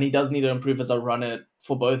 and he does need to improve as a runner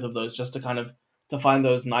for both of those, just to kind of to find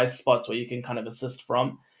those nice spots where you can kind of assist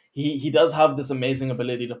from. He does have this amazing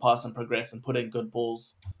ability to pass and progress and put in good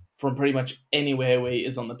balls from pretty much anywhere where he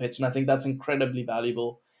is on the pitch, and I think that's incredibly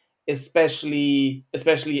valuable, especially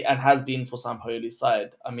and has been for Sampaoli's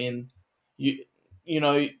side. I mean, he's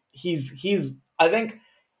I think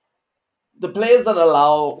the players that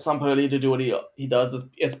allow Sampaoli to do what he does,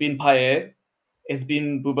 it's been Payet, it's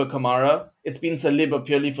been Bouba Kamara, it's been Saliba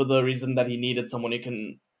purely for the reason that he needed someone who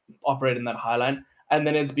can operate in that high line, and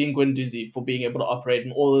then it's been Guendouzi for being able to operate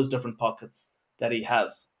in all those different pockets that he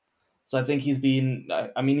has. So I think he's been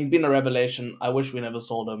a revelation. I wish we never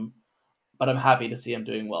sold him, but I'm happy to see him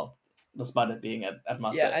doing well, despite it being at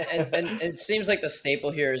Marseille. Yeah, and it seems like the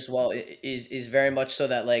staple here as well is very much so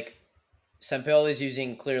that like Sampaoli is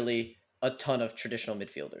using clearly a ton of traditional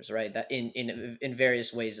midfielders, right? That in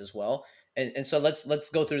various ways as well. And so let's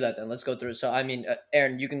go through that then. Let's go through. So I mean,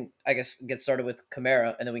 Aaron, you can I guess get started with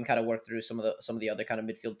Kamara, and then we can kind of work through some of the other kind of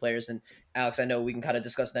midfield players. And Alex, I know we can kind of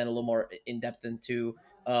discuss that a little more in depth into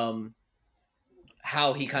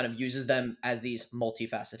how he kind of uses them as these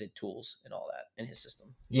multifaceted tools and all that in his system.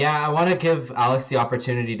 Yeah, I want to give Alex the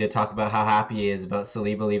opportunity to talk about how happy he is about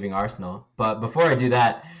Saliba leaving Arsenal. But before I do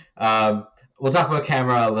that, we'll talk about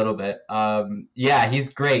Camara a little bit. Yeah, he's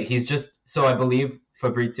great. He's just, so I believe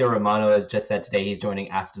Fabrizio Romano has just said today he's joining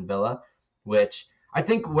Aston Villa, which I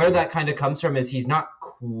think where that kind of comes from is he's not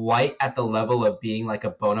quite at the level of being like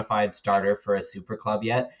a bona fide starter for a super club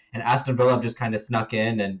yet. And Aston Villa have just kind of snuck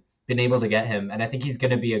in and been able to get him. And I think he's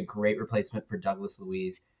going to be a great replacement for Douglas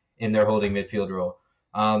Luiz in their holding midfield role.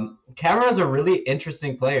 Camara is a really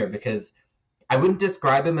interesting player because I wouldn't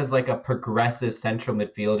describe him as like a progressive central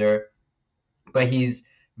midfielder, but he's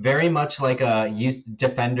very much like a youth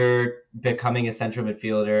defender becoming a central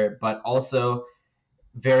midfielder, but also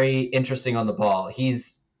very interesting on the ball.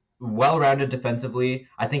 He's well-rounded defensively.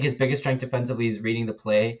 I think his biggest strength defensively is reading the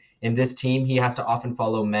play. In this team, he has to often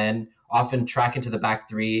follow men, often track into the back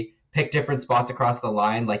three, pick different spots across the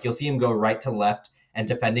line. Like you'll see him go right to left and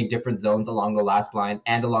defending different zones along the last line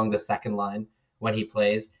and along the second line when he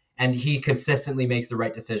plays. And he consistently makes the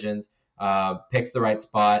right decisions, picks the right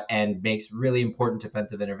spot, and makes really important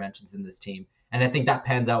defensive interventions in this team. And I think that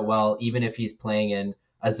pans out well, even if he's playing in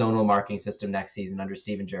a zonal marking system next season under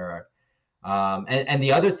Steven Gerrard. And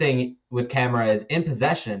the other thing with Camara is in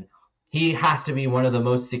possession, he has to be one of the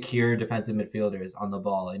most secure defensive midfielders on the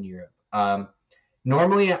ball in Europe.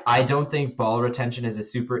 Normally, I don't think ball retention is a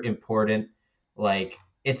super important, like,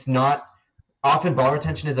 it's not, often ball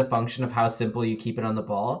retention is a function of how simple you keep it on the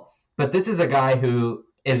ball. But this is a guy who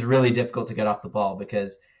is really difficult to get off the ball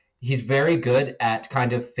because he's very good at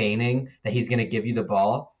kind of feigning that he's going to give you the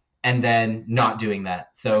ball and then not doing that.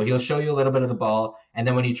 So he'll show you a little bit of the ball, and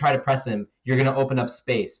then when you try to press him, you're going to open up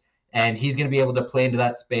space, and he's going to be able to play into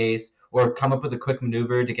that space or come up with a quick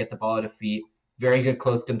maneuver to get the ball at his feet. Very good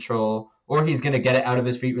close control, or he's going to get it out of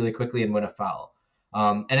his feet really quickly and win a foul.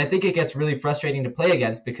 And I think it gets really frustrating to play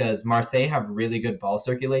against because Marseille have really good ball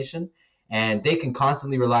circulation, and they can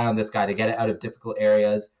constantly rely on this guy to get it out of difficult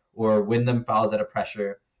areas or win them fouls out of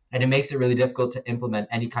pressure, and it makes it really difficult to implement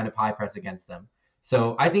any kind of high press against them.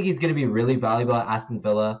 So I think he's going to be really valuable at Aston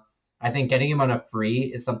Villa. I think getting him on a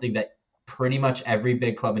free is something that pretty much every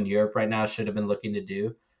big club in Europe right now should have been looking to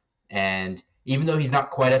do. And even though he's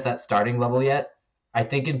not quite at that starting level yet, I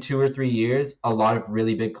think in 2 or 3 years, a lot of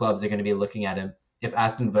really big clubs are going to be looking at him. If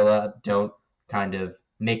Aston Villa don't kind of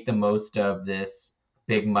make the most of this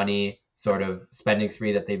big money sort of spending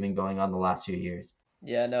spree that they've been going on the last few years.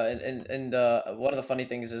 Yeah, no, and one of the funny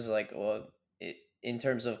things is like, well, in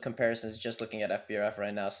terms of comparisons, just looking at FBrF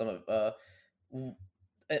right now, some of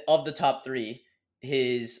the top three,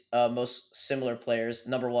 his most similar players: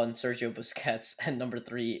 number one, Sergio Busquets, and number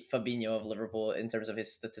three, Fabinho of Liverpool, in terms of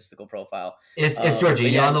his statistical profile. Is But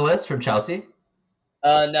Jorginho yeah, on the list from Chelsea?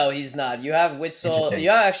 no, he's not. You have Witzel. Interesting. You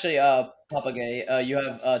have actually Papagay. You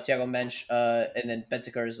have Thiago Mensch. And then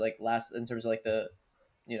Bentancur is like last in terms of like the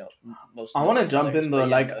most I want to notable jump players. in though. But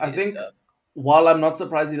yeah, Like, no, I think while I'm not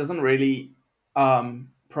surprised he doesn't really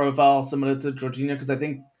profile similar to Jorginho, because I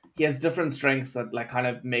think he has different strengths that like kind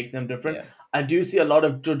of make them different. yeah, I do see a lot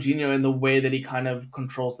of Jorginho in the way that he kind of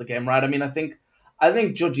controls the game, right? I mean, I think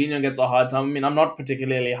Jorginho gets a hard time. I mean, I'm not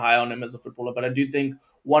particularly high on him as a footballer, but I do think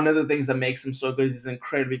one of the things that makes him so good is he's an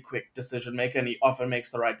incredibly quick decision maker, and he often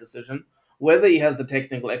makes the right decision. Whether he has the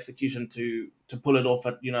technical execution to pull it off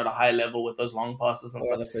at at a high level with those long passes and or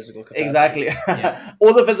stuff, the physical capacity. exactly, Yeah.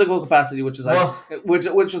 or the physical capacity, which is Well,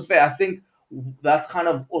 which is fair. I think that's kind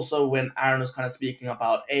of also when Aaron was kind of speaking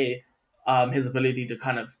about his ability to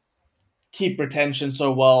kind of keep retention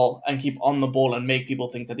so well and keep on the ball and make people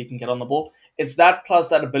think that he can get on the ball. It's that plus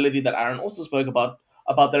that ability that Aaron also spoke about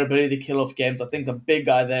their ability to kill off games. I think the big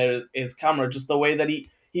guy there is Camera, just the way that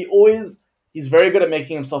he's very good at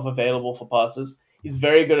making himself available for passes. He's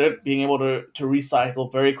very good at being able to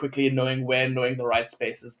recycle very quickly and knowing where, knowing the right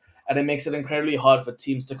spaces. And it makes it incredibly hard for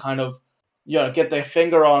teams to kind of get their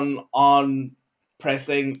finger on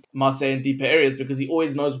pressing Marseille in deeper areas because he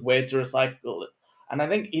always knows where to recycle it. And I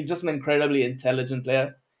think he's just an incredibly intelligent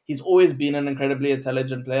player. He's always been an incredibly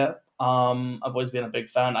intelligent player. I've always been a big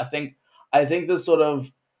fan. I think this sort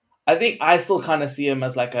of I think I still kind of see him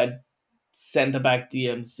as like a centre back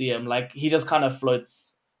DMCM. Like he just kind of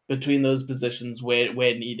floats between those positions where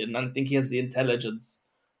needed, and I think he has the intelligence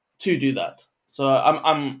to do that. So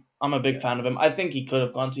I'm a big Yeah, fan of him. I think he could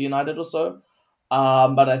have gone to United or so,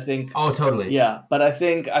 but I think oh, totally. yeah, but I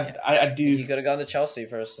think Yeah. I I think do he could have gone to Chelsea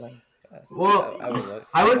personally. Well, I would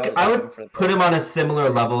I like would him for the put rest him of on his a similar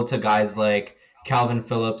level to guys like Calvin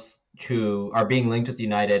Phillips, who are being linked with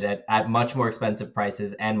United at much more expensive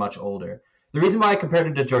prices and much older. The reason why I compared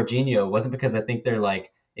him to Jorginho wasn't because I think they're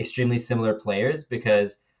like extremely similar players,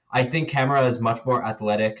 because I think Camara is much more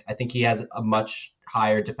athletic. I think he has a much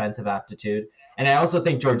higher defensive aptitude. And I also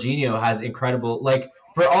think Jorginho has incredible, like,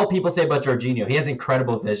 for all people say about Jorginho, he has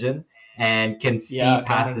incredible vision and can see yeah, Cameron.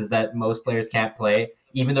 passes that most players can't play,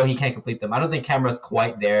 even though he can't complete them. I don't think Camara's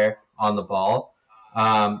quite there on the ball.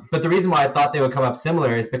 But the reason why I thought they would come up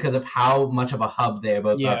similar is because of how much of a hub they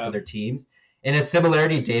both are for Yeah, their teams. In a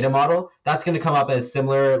similarity data model, that's going to come up as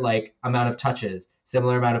similar like amount of touches,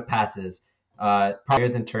 similar amount of passes,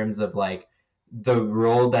 players in terms of like the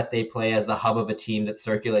role that they play as the hub of a team that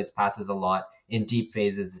circulates passes a lot in deep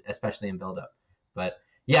phases, especially in build up. But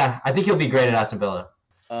yeah, I think he'll be great at Aston Villa.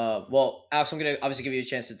 Well, Alex, I'm gonna obviously give you a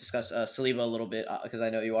chance to discuss Saliba a little bit because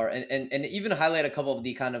I know you are, and even highlight a couple of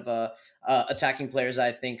the kind of attacking players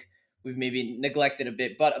I think we've maybe neglected a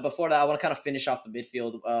bit. But before that, I want to kind of finish off the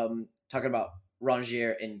midfield, talking about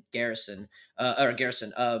Rongier and Garrison, or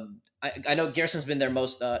Garrison. I know Garrison's been their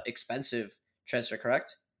most expensive transfer,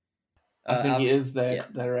 correct? I think he Alex? is their Yeah.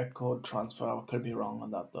 their record transfer. I could be wrong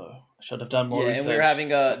on that though. I should have done more Yeah, and we were research.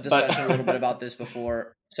 having a But discussion a little bit about this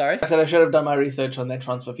before. Sorry? I said I should have done my research on their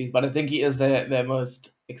transfer fees, but I think he is their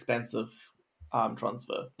most expensive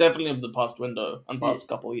transfer. Definitely of the past window and Yeah. past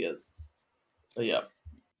couple years. But yeah.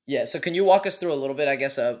 Yeah, so can you walk us through a little bit? I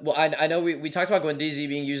guess. Well, I know we talked about Guendouzi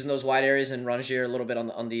being used in those wide areas and Rongier a little bit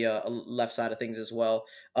on the left side of things as well.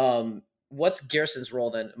 What's Garrison's role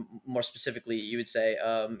then, more specifically? You would say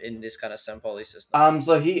in this kind of Sampoli system.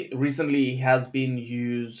 So he recently has been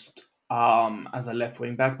used as a left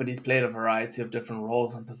wing back, but he's played a variety of different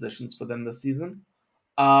roles and positions for them this season.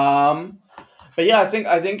 Um, but yeah, I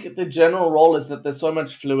think the general role is that there's so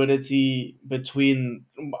much fluidity between.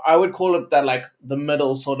 I would call it that like the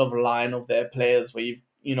middle sort of line of their players, where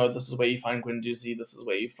this is where you find Guendouzi, this is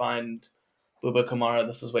where you find Buba Kamara,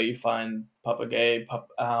 this is where you find Papagay,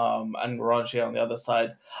 and Ranchi on the other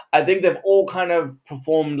side. I think they've all kind of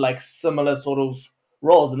performed like similar sort of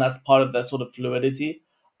roles, and that's part of their sort of fluidity.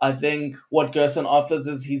 I think what Gerson offers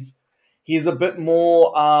is he's a bit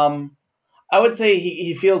more. I would say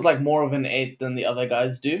he feels like more of an eight than the other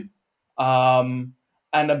guys do, um,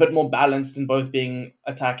 and a bit more balanced in both being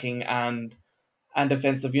attacking and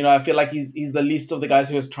defensive. I feel like he's the least of the guys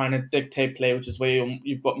who is trying to dictate play, which is where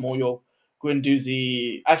you've got more your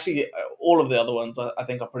Guendouzi. Actually, all of the other ones, I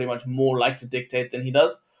think, are pretty much more like to dictate than he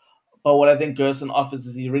does. But what I think Gerson offers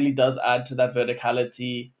is he really does add to that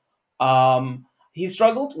verticality. He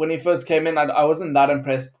struggled when he first came in. I wasn't that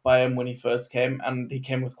impressed by him when he first came, and he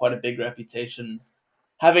came with quite a big reputation,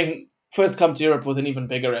 having first come to Europe with an even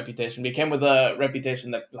bigger reputation. We came with a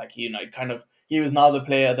reputation that, like, kind of, he was now the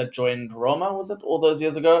player that joined Roma, was it, all those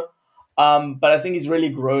years ago? But I think he's really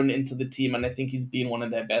grown into the team, and I think he's been one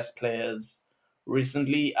of their best players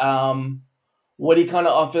recently. What he kind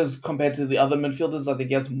of offers compared to the other midfielders, I think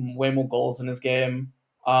he has way more goals in his game.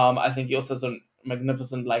 I think he also has a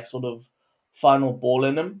magnificent, like, sort of final ball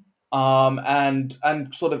in him, and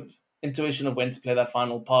sort of intuition of when to play that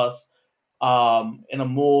final pass, in a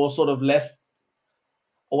more sort of less,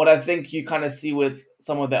 what I think you kind of see with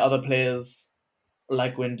some of the other players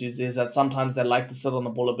like Windus is that sometimes they like to sit on the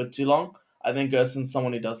ball a bit too long. I think Gerson's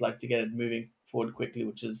someone who does like to get it moving forward quickly,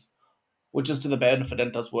 which is to the benefit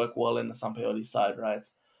and does work well in the Sampaoli side, right?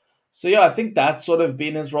 So yeah, I think that's sort of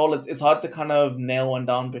been his role. It's hard to kind of nail one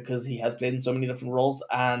down because he has played in so many different roles,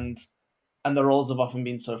 and the roles have often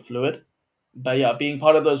been so fluid. But yeah, being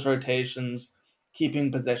part of those rotations,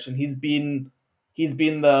 keeping possession, he's been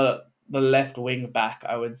the left wing back,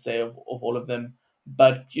 I would say, of all of them.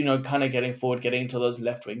 But kind of getting forward, getting into those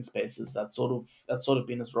left wing spaces. That's sort of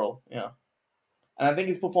been his role. Yeah, and I think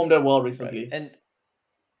he's performed it well Right. recently. And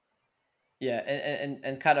yeah,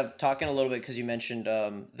 and kind of talking a little bit because you mentioned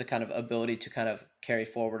the kind of ability to kind of carry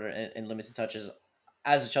forward in limited touches.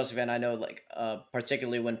 As a Chelsea fan, I know like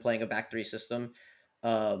particularly when playing a back three system,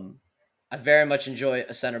 um, I very much enjoy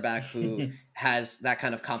a center back who has that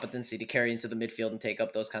kind of competency to carry into the midfield and take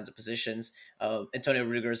up those kinds of positions. Antonio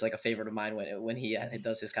Rudiger is like a favorite of mine when he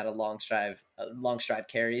does his kind of long stride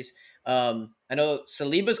carries. I know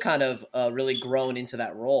Saliba's kind of really grown into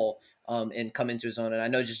that role and come into his own. And I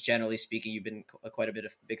know, just generally speaking, you've been quite a bit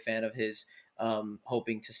of big fan of his,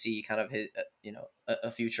 hoping to see kind of his,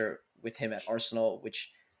 a future with him at Arsenal,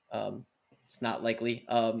 which it's not likely.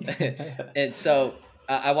 And so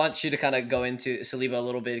I want you to kind of go into Saliba a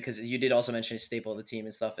little bit because you did also mention his staple of the team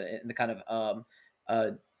and stuff, and the kind of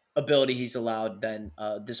uh, ability he's allowed then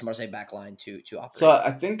this Marseille backline to So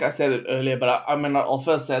operate. I think I said it earlier, but I mean, I'll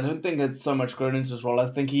first say I don't think it's so much grown into his role. I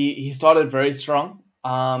think he started very strong,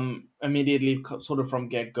 immediately, sort of from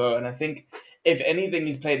get go, and I think if anything,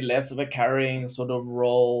 he's played less of a carrying sort of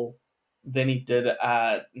role than he did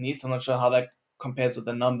at Nice. I'm not sure how that compares with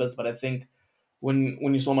the numbers, but I think when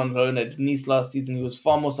you saw him on loan at Nice last season, he was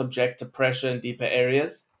far more subject to pressure in deeper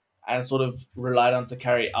areas and sort of relied on to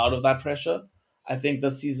carry out of that pressure. I think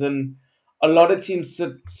this season a lot of teams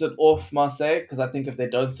sit off Marseille because I think if they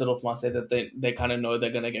don't sit off Marseille, that they kind of know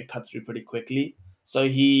they're gonna get cut through pretty quickly. So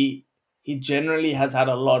he generally has had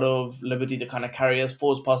a lot of liberty to kind of carry as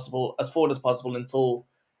forward as possible until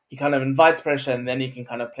he kind of invites pressure, and then he can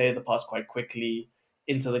kind of play the pass quite quickly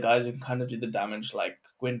into the guys who can kind of do the damage, like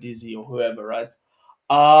Guendouzi or whoever, right?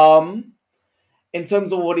 Um, in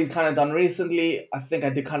terms of what he's kind of done recently, I think I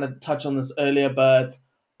did kind of touch on this earlier, but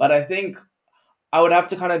I think I would have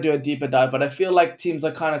to kind of do a deeper dive, but I feel like teams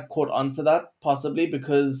are kind of caught onto that possibly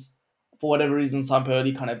because for whatever reason,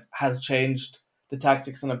 Sampaoli kind of has changed the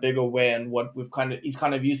tactics in a bigger way, and what he's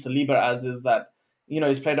kind of used Saliba as is that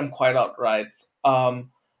he's played him quite outright,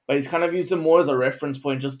 but he's kind of used him more as a reference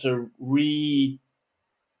point just to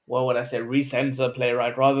what would I say, recenter play,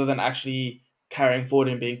 right, rather than actually carrying forward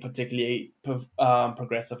and being particularly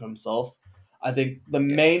progressive himself. I think the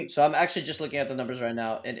Yeah. main So I'm actually just looking at the numbers right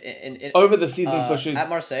now, and over the season for sure. at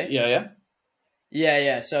Marseille. Yeah, yeah. Yeah,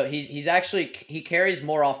 yeah. So he's actually he carries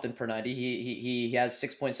more often per 90. He has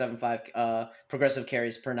 6.75 progressive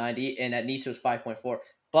carries per 90, and at Nice it was 5.4.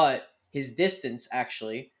 But his distance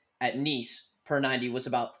actually at Nice per 90 was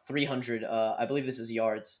about 300. I believe this is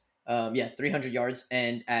yards. Yeah, 300 yards,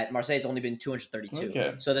 and at Marseille it's only been 232.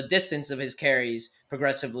 Okay. So the distance of his carries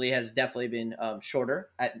progressively has definitely been shorter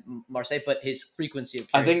at Marseille, but his frequency of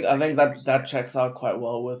I carries think has I think actually that increased that there. checks out quite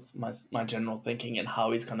well with my general thinking and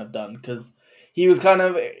how he's kind of done because he was kind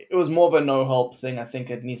of it was more of a no help thing I think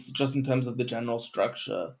at Nice just in terms of the general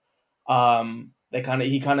structure.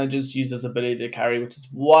 He kind of just used his ability to carry, which is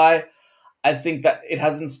why I think that it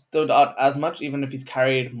hasn't stood out as much, even if he's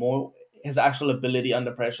carried more. His actual ability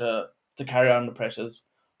under pressure to carry under pressure is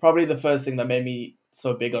probably the first thing that made me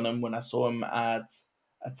so big on him when I saw him at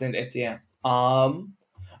Saint Etienne.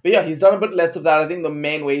 But yeah, he's done a bit less of that. I think the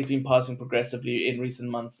main way he's been passing progressively in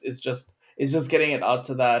recent months is just getting it out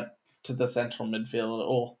to the central midfield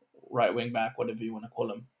or right wing back, whatever you want to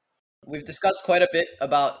call him. We've discussed quite a bit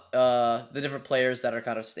about the different players that are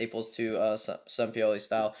kind of staples to some Pioli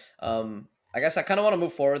style. I guess I kind of want to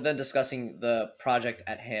move forward then discussing the project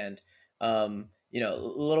at hand. a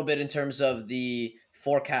little bit in terms of the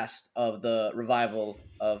forecast of the revival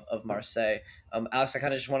of Marseille. Alex, I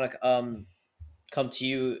kind of just want to come to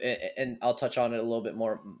you, and I'll touch on it a little bit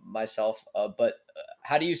more myself. But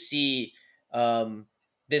how do you see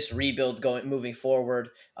this rebuild moving forward,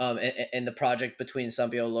 and the project between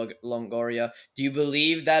Sampaio Longoria? Do you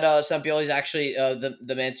believe that Sampaio is actually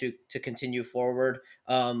the man to continue forward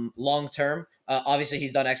long term? Obviously,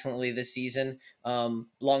 he's done excellently this season.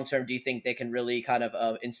 Long term, do you think they can really kind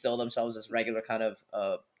of instill themselves as regular kind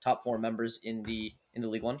of top four members in the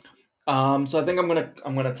League One? So I think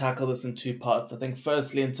I'm gonna tackle this in two parts. I think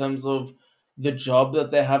firstly, in terms of the job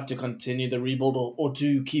that they have to continue the rebuild, or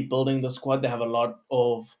to keep building the squad, they have a lot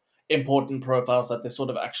of important profiles that they sort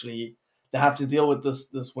of actually they have to deal with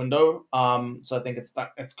this window. So I think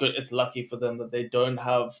it's good. It's lucky for them that they don't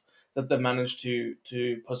have that they managed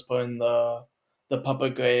to postpone the Papa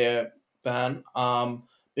Gueye ban.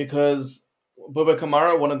 Because Bouba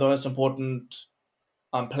Kamara, one of the most important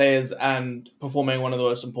players and performing one of the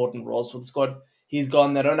most important roles for the squad. He's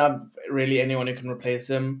gone. They don't have really anyone who can replace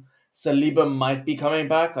him. Saliba might be coming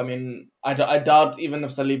back. I mean, I doubt even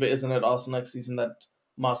if Saliba isn't at Arsenal next season that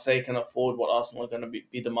Marseille can afford what Arsenal are going to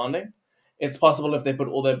be demanding. It's possible if they put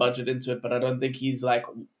all their budget into it, but I don't think he's like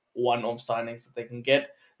one of signings that they can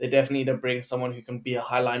get. They definitely need to bring someone who can be a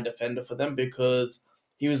highline defender for them because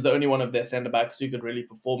he was the only one of their centre backs who could really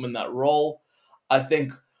perform in that role. I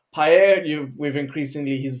think Payet, we've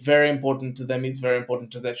increasingly, he's very important to them. He's very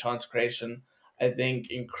important to their chance creation. I think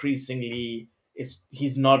increasingly,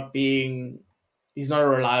 he's not a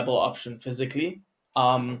reliable option physically.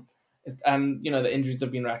 Um, and the injuries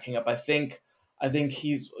have been racking up. I think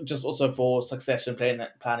he's just also for succession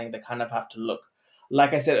planning. They kind of have to look.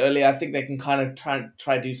 Like I said earlier, I think they can kind of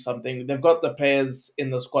try do something. They've got the players in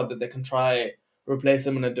the squad that they can try replace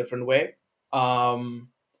him in a different way. But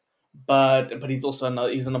he's also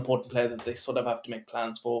he's an important player that they sort of have to make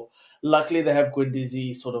plans for. Luckily, they have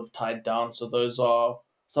Guendouzi sort of tied down, so those are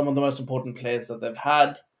some of the most important players that they've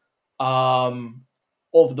had. Um,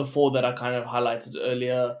 of the four that I kind of highlighted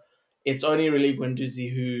earlier, it's only really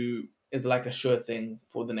Guendouzi who is like a sure thing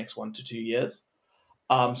for the next 1 to 2 years.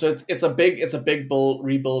 So it's a big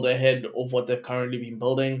rebuild ahead of what they've currently been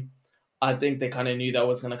building. I think they kind of knew that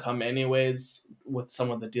was going to come anyways with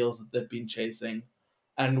some of the deals that they've been chasing,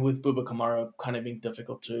 and with Buba Kamara kind of being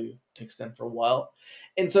difficult to extend for a while.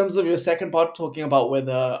 In terms of your second part, talking about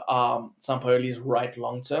whether Sampaoli is right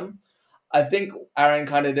long term, I think Aaron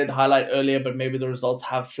kind of did highlight earlier, but maybe the results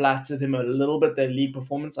have flattered him a little bit. Their league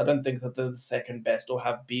performance, I don't think that they're the second best or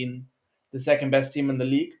have been the second best team in the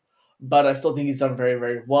league, but I still think he's done very,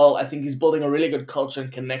 very well. I think he's building a really good culture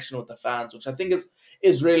and connection with the fans, which I think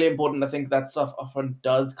is really important. I think that stuff often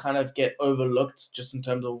does kind of get overlooked just in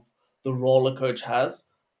terms of the role a coach has.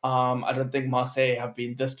 I don't think Marseille have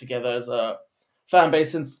been this together as a fan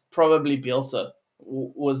base since probably Bielsa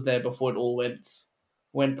was there before it all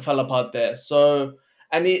fell apart there. So,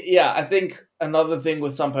 and yeah, I think another thing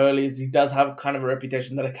with Sampaoli is he does have kind of a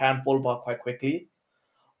reputation that it can fall apart quite quickly.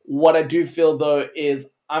 What I do feel though is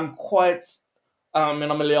and I'm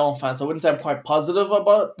a Lyon fan, so I wouldn't say I'm quite positive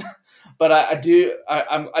about, but I do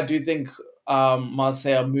think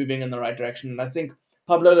Marseille are moving in the right direction, and I think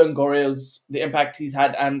Pablo Longoria's the impact he's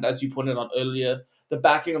had, and as you pointed out earlier, the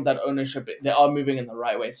backing of that ownership, they are moving in the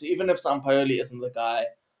right way. So even if Sampaoli isn't the guy,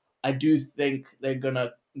 I do think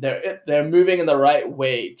they're moving in the right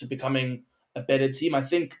way to becoming a better team. I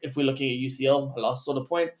think if we're looking at UCL, my last sort of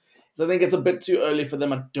point, so I think it's a bit too early for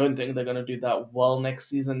them. I don't think they're going to do that well next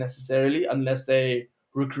season necessarily, unless they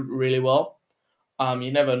recruit really well.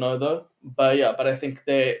 You never know though. But yeah, but I think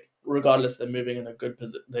regardless, they're moving in a good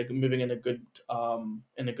position. They're moving in a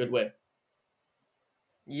good way.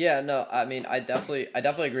 Yeah, no, I mean, I definitely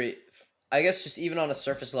agree. I guess just even on a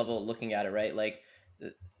surface level, looking at it, right? Like,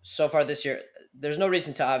 so far this year, there's no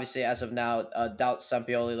reason to obviously, as of now, doubt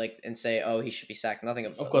Sampioli and say, oh, he should be sacked.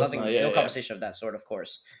 Of course not. Yeah, No yeah. conversation of that sort. Of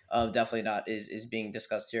course, definitely not is being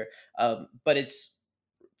discussed here. But it's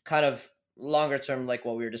kind of longer term, like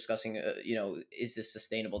what we were discussing. Is this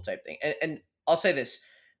sustainable type thing? And I'll say this,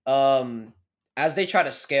 as they try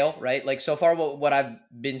to scale, right? Like so far, what I've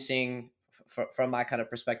been seeing from my kind of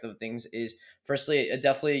perspective of things is, firstly, a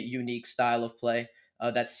definitely unique style of play.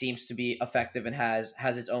 That seems to be effective and has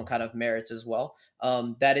its own kind of merits as well.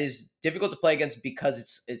 That is difficult to play against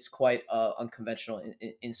because it's quite unconventional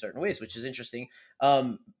in certain ways, which is interesting.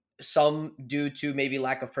 Some due to maybe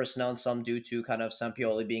lack of personnel, and some due to kind of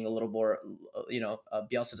Sampioli being a little more,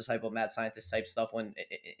 Bielsa disciple, mad scientist type stuff when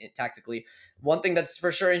tactically. One thing that's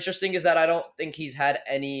for sure interesting is that I don't think he's had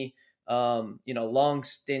any, long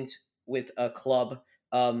stint with a club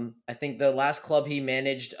I think the last club he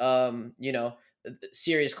managed,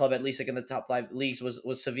 serious club, at least like in the top five leagues,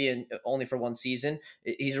 was Sevilla, only for one season.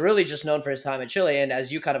 He's really just known for his time at Chile, and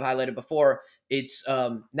as you kind of highlighted before, it's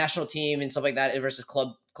national team and stuff like that versus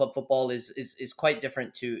club football is quite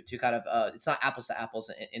different to kind of it's not apples to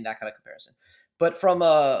apples in that kind of comparison. But from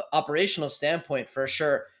a operational standpoint, for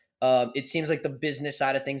sure, it seems like the business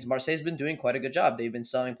side of things, Marseille's been doing quite a good job. They've been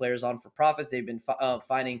selling players on for profits. They've been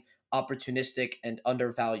finding opportunistic and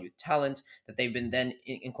undervalued talent that they've been then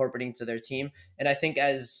incorporating to their team. And I think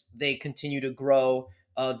as they continue to grow,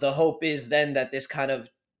 the hope is then that this kind of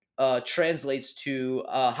translates to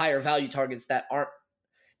higher value targets that are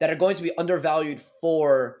going to be undervalued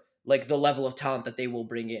for like the level of talent that they will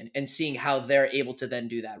bring in, and seeing how they're able to then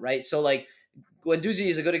do that, right? So like Guendouzi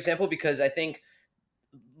is a good example, because I think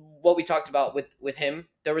what we talked about with him,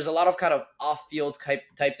 there was a lot of kind of off field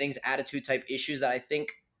type things, attitude type issues that I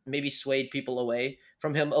think maybe swayed people away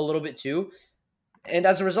from him a little bit too. And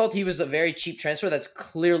as a result, he was a very cheap transfer that's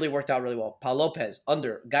clearly worked out really well. Paul Lopez,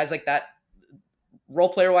 under guys like that, role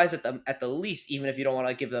player wise, at the least, even if you don't want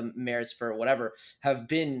to give them merits for whatever, have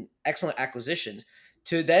been excellent acquisitions.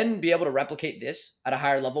 To then be able to replicate this at a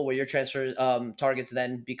higher level, where your transfer targets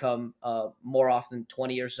then become more often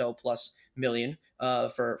 20 or so plus million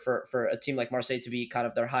for a team like Marseille to be kind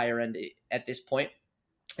of their higher end at this point,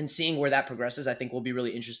 and seeing where that progresses, I think will be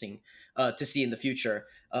really interesting to see in the future,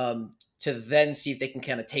 to then see if they can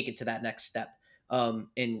kind of take it to that next step, and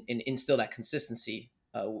instill that consistency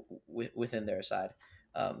within their side.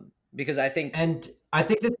 Because I think, And I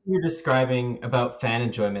think that you're describing about fan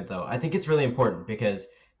enjoyment, though. I think it's really important because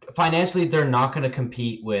financially, they're not going to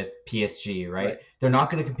compete with PSG, right? right, They're not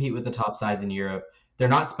going to compete with the top sides in Europe. They're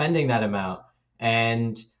not spending that amount.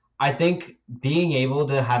 And I think being able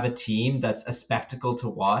to have a team that's a spectacle to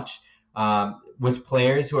watch, with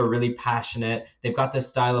players who are really passionate, they've got this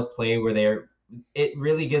style of play where it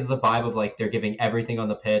really gives the vibe of like they're giving everything on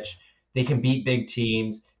the pitch. They can beat big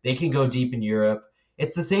teams. They can go deep in Europe.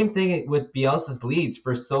 It's the same thing with Bielsa's Leeds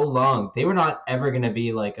for so long. They were not ever going to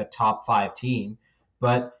be like a top five team,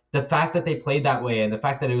 but the fact that they played that way and the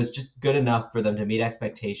fact that it was just good enough for them to meet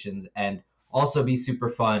expectations and also be super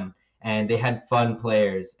fun, and they had fun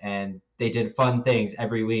players and they did fun things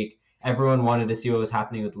every week. Everyone wanted to see what was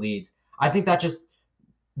happening with Leeds. I think that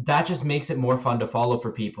just makes it more fun to follow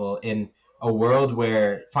for people in a world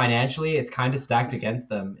where financially it's kind of stacked against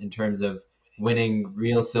them in terms of winning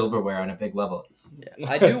real silverware on a big level. yeah,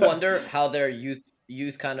 I do wonder how their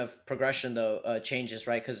youth kind of progression though changes,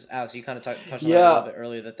 right? Because Alex, you kind of touched on that a little Yeah, bit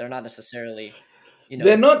earlier, that they're not necessarily,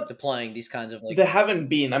 they're not. deploying these kinds of like, They haven't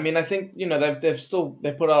been. I mean, I think they've still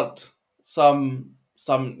they put out some.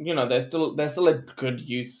 They're still a good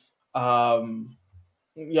youth.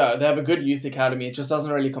 Yeah, they have a good youth academy. It just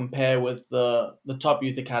doesn't really compare with the top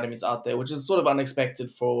youth academies out there, which is sort of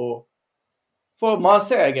unexpected for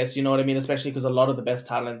Marseille, I guess. You know what I mean? Especially because a lot of the best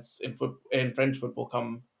talents in French football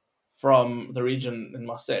come from the region in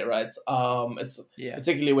Marseille, right? It's yeah,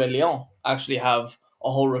 particularly where Lyon actually have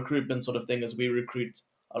a whole recruitment sort of thing, as we recruit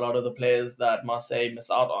a lot of the players that Marseille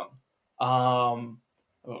miss out on.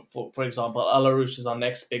 For example, Alarouche is our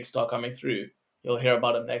next big star coming through. You'll hear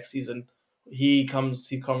about him next season. He comes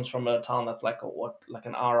from a town that's like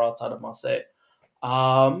an hour outside of Marseille.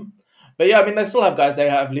 Um, but yeah, I mean, they still have guys. They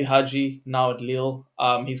have Lee Haji now at Lille.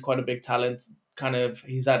 He's quite a big talent. Kind of,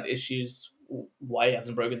 he's had issues why he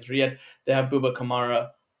hasn't broken through yet. They have Buba Kamara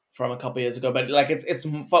from a couple years ago, but like it's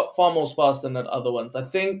far more sparse than the other ones. I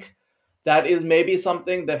think that is maybe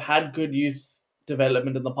something they've had good youth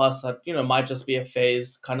development in the past that might just be a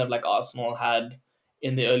phase, kind of like Arsenal had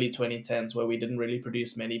in the early 2010s, where we didn't really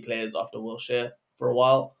produce many players after Wilshere for a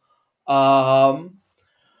while. Um,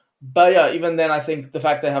 but yeah, even then, I think the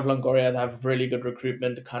fact they have Longoria, they have really good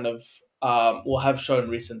recruitment, kind of will have shown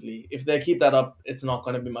recently. If they keep that up, it's not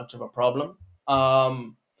going to be much of a problem.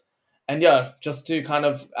 Um, and yeah, just to kind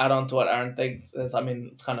of add on to what Aaron thinks, is, I mean,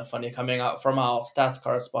 it's kind of funny coming out from our stats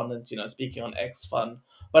correspondent, speaking on X Fun.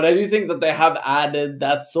 But I do think that they have added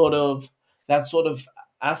that sort of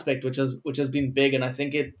aspect, which has been big, and I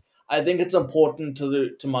think it's important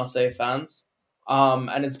to Marseille fans,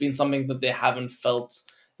 and it's been something that they haven't felt.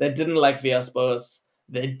 They didn't like Villas-Boas.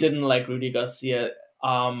 They didn't like Rudy Garcia.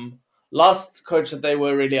 Last coach that they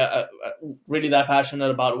were really that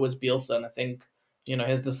passionate about was Bielsa, and I think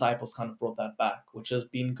his disciples kind of brought that back, which has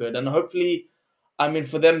been good. And hopefully, I mean,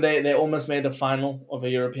 for them, they almost made the final of a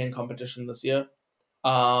European competition this year.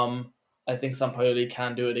 I think Sampaoli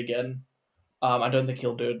can do it again. I don't think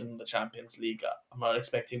he'll do it in the Champions League. I'm not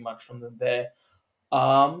expecting much from them there.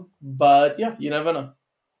 But yeah, you never know.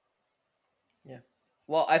 yeah.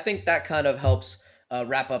 Well, I think that kind of helps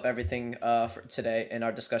wrap up everything for today in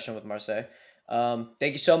our discussion with Marseille.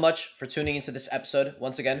 Thank you so much for tuning into this episode.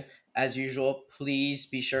 Once again, as usual, please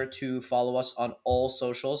be sure to follow us on all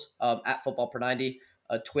socials at Football Per 90.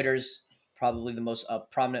 Twitter's probably the most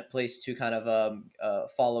prominent place to kind of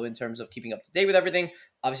follow in terms of keeping up to date with everything.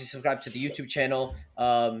 Obviously, subscribe to the YouTube channel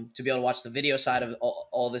to be able to watch the video side of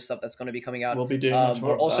all this stuff that's going to be coming out. We'll be doing much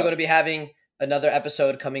more We're of also that. going to be having another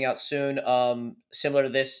episode coming out soon, similar to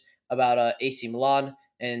this, about AC Milan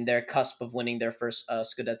and their cusp of winning their first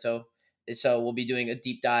Scudetto. So we'll be doing a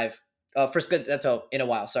deep dive for Scudetto in a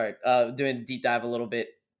while. Sorry, doing a deep dive a little bit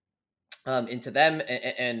into them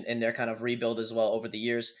and their kind of rebuild as well over the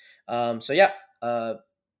years. So yeah,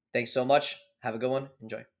 thanks so much. Have a good one.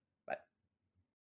 Enjoy.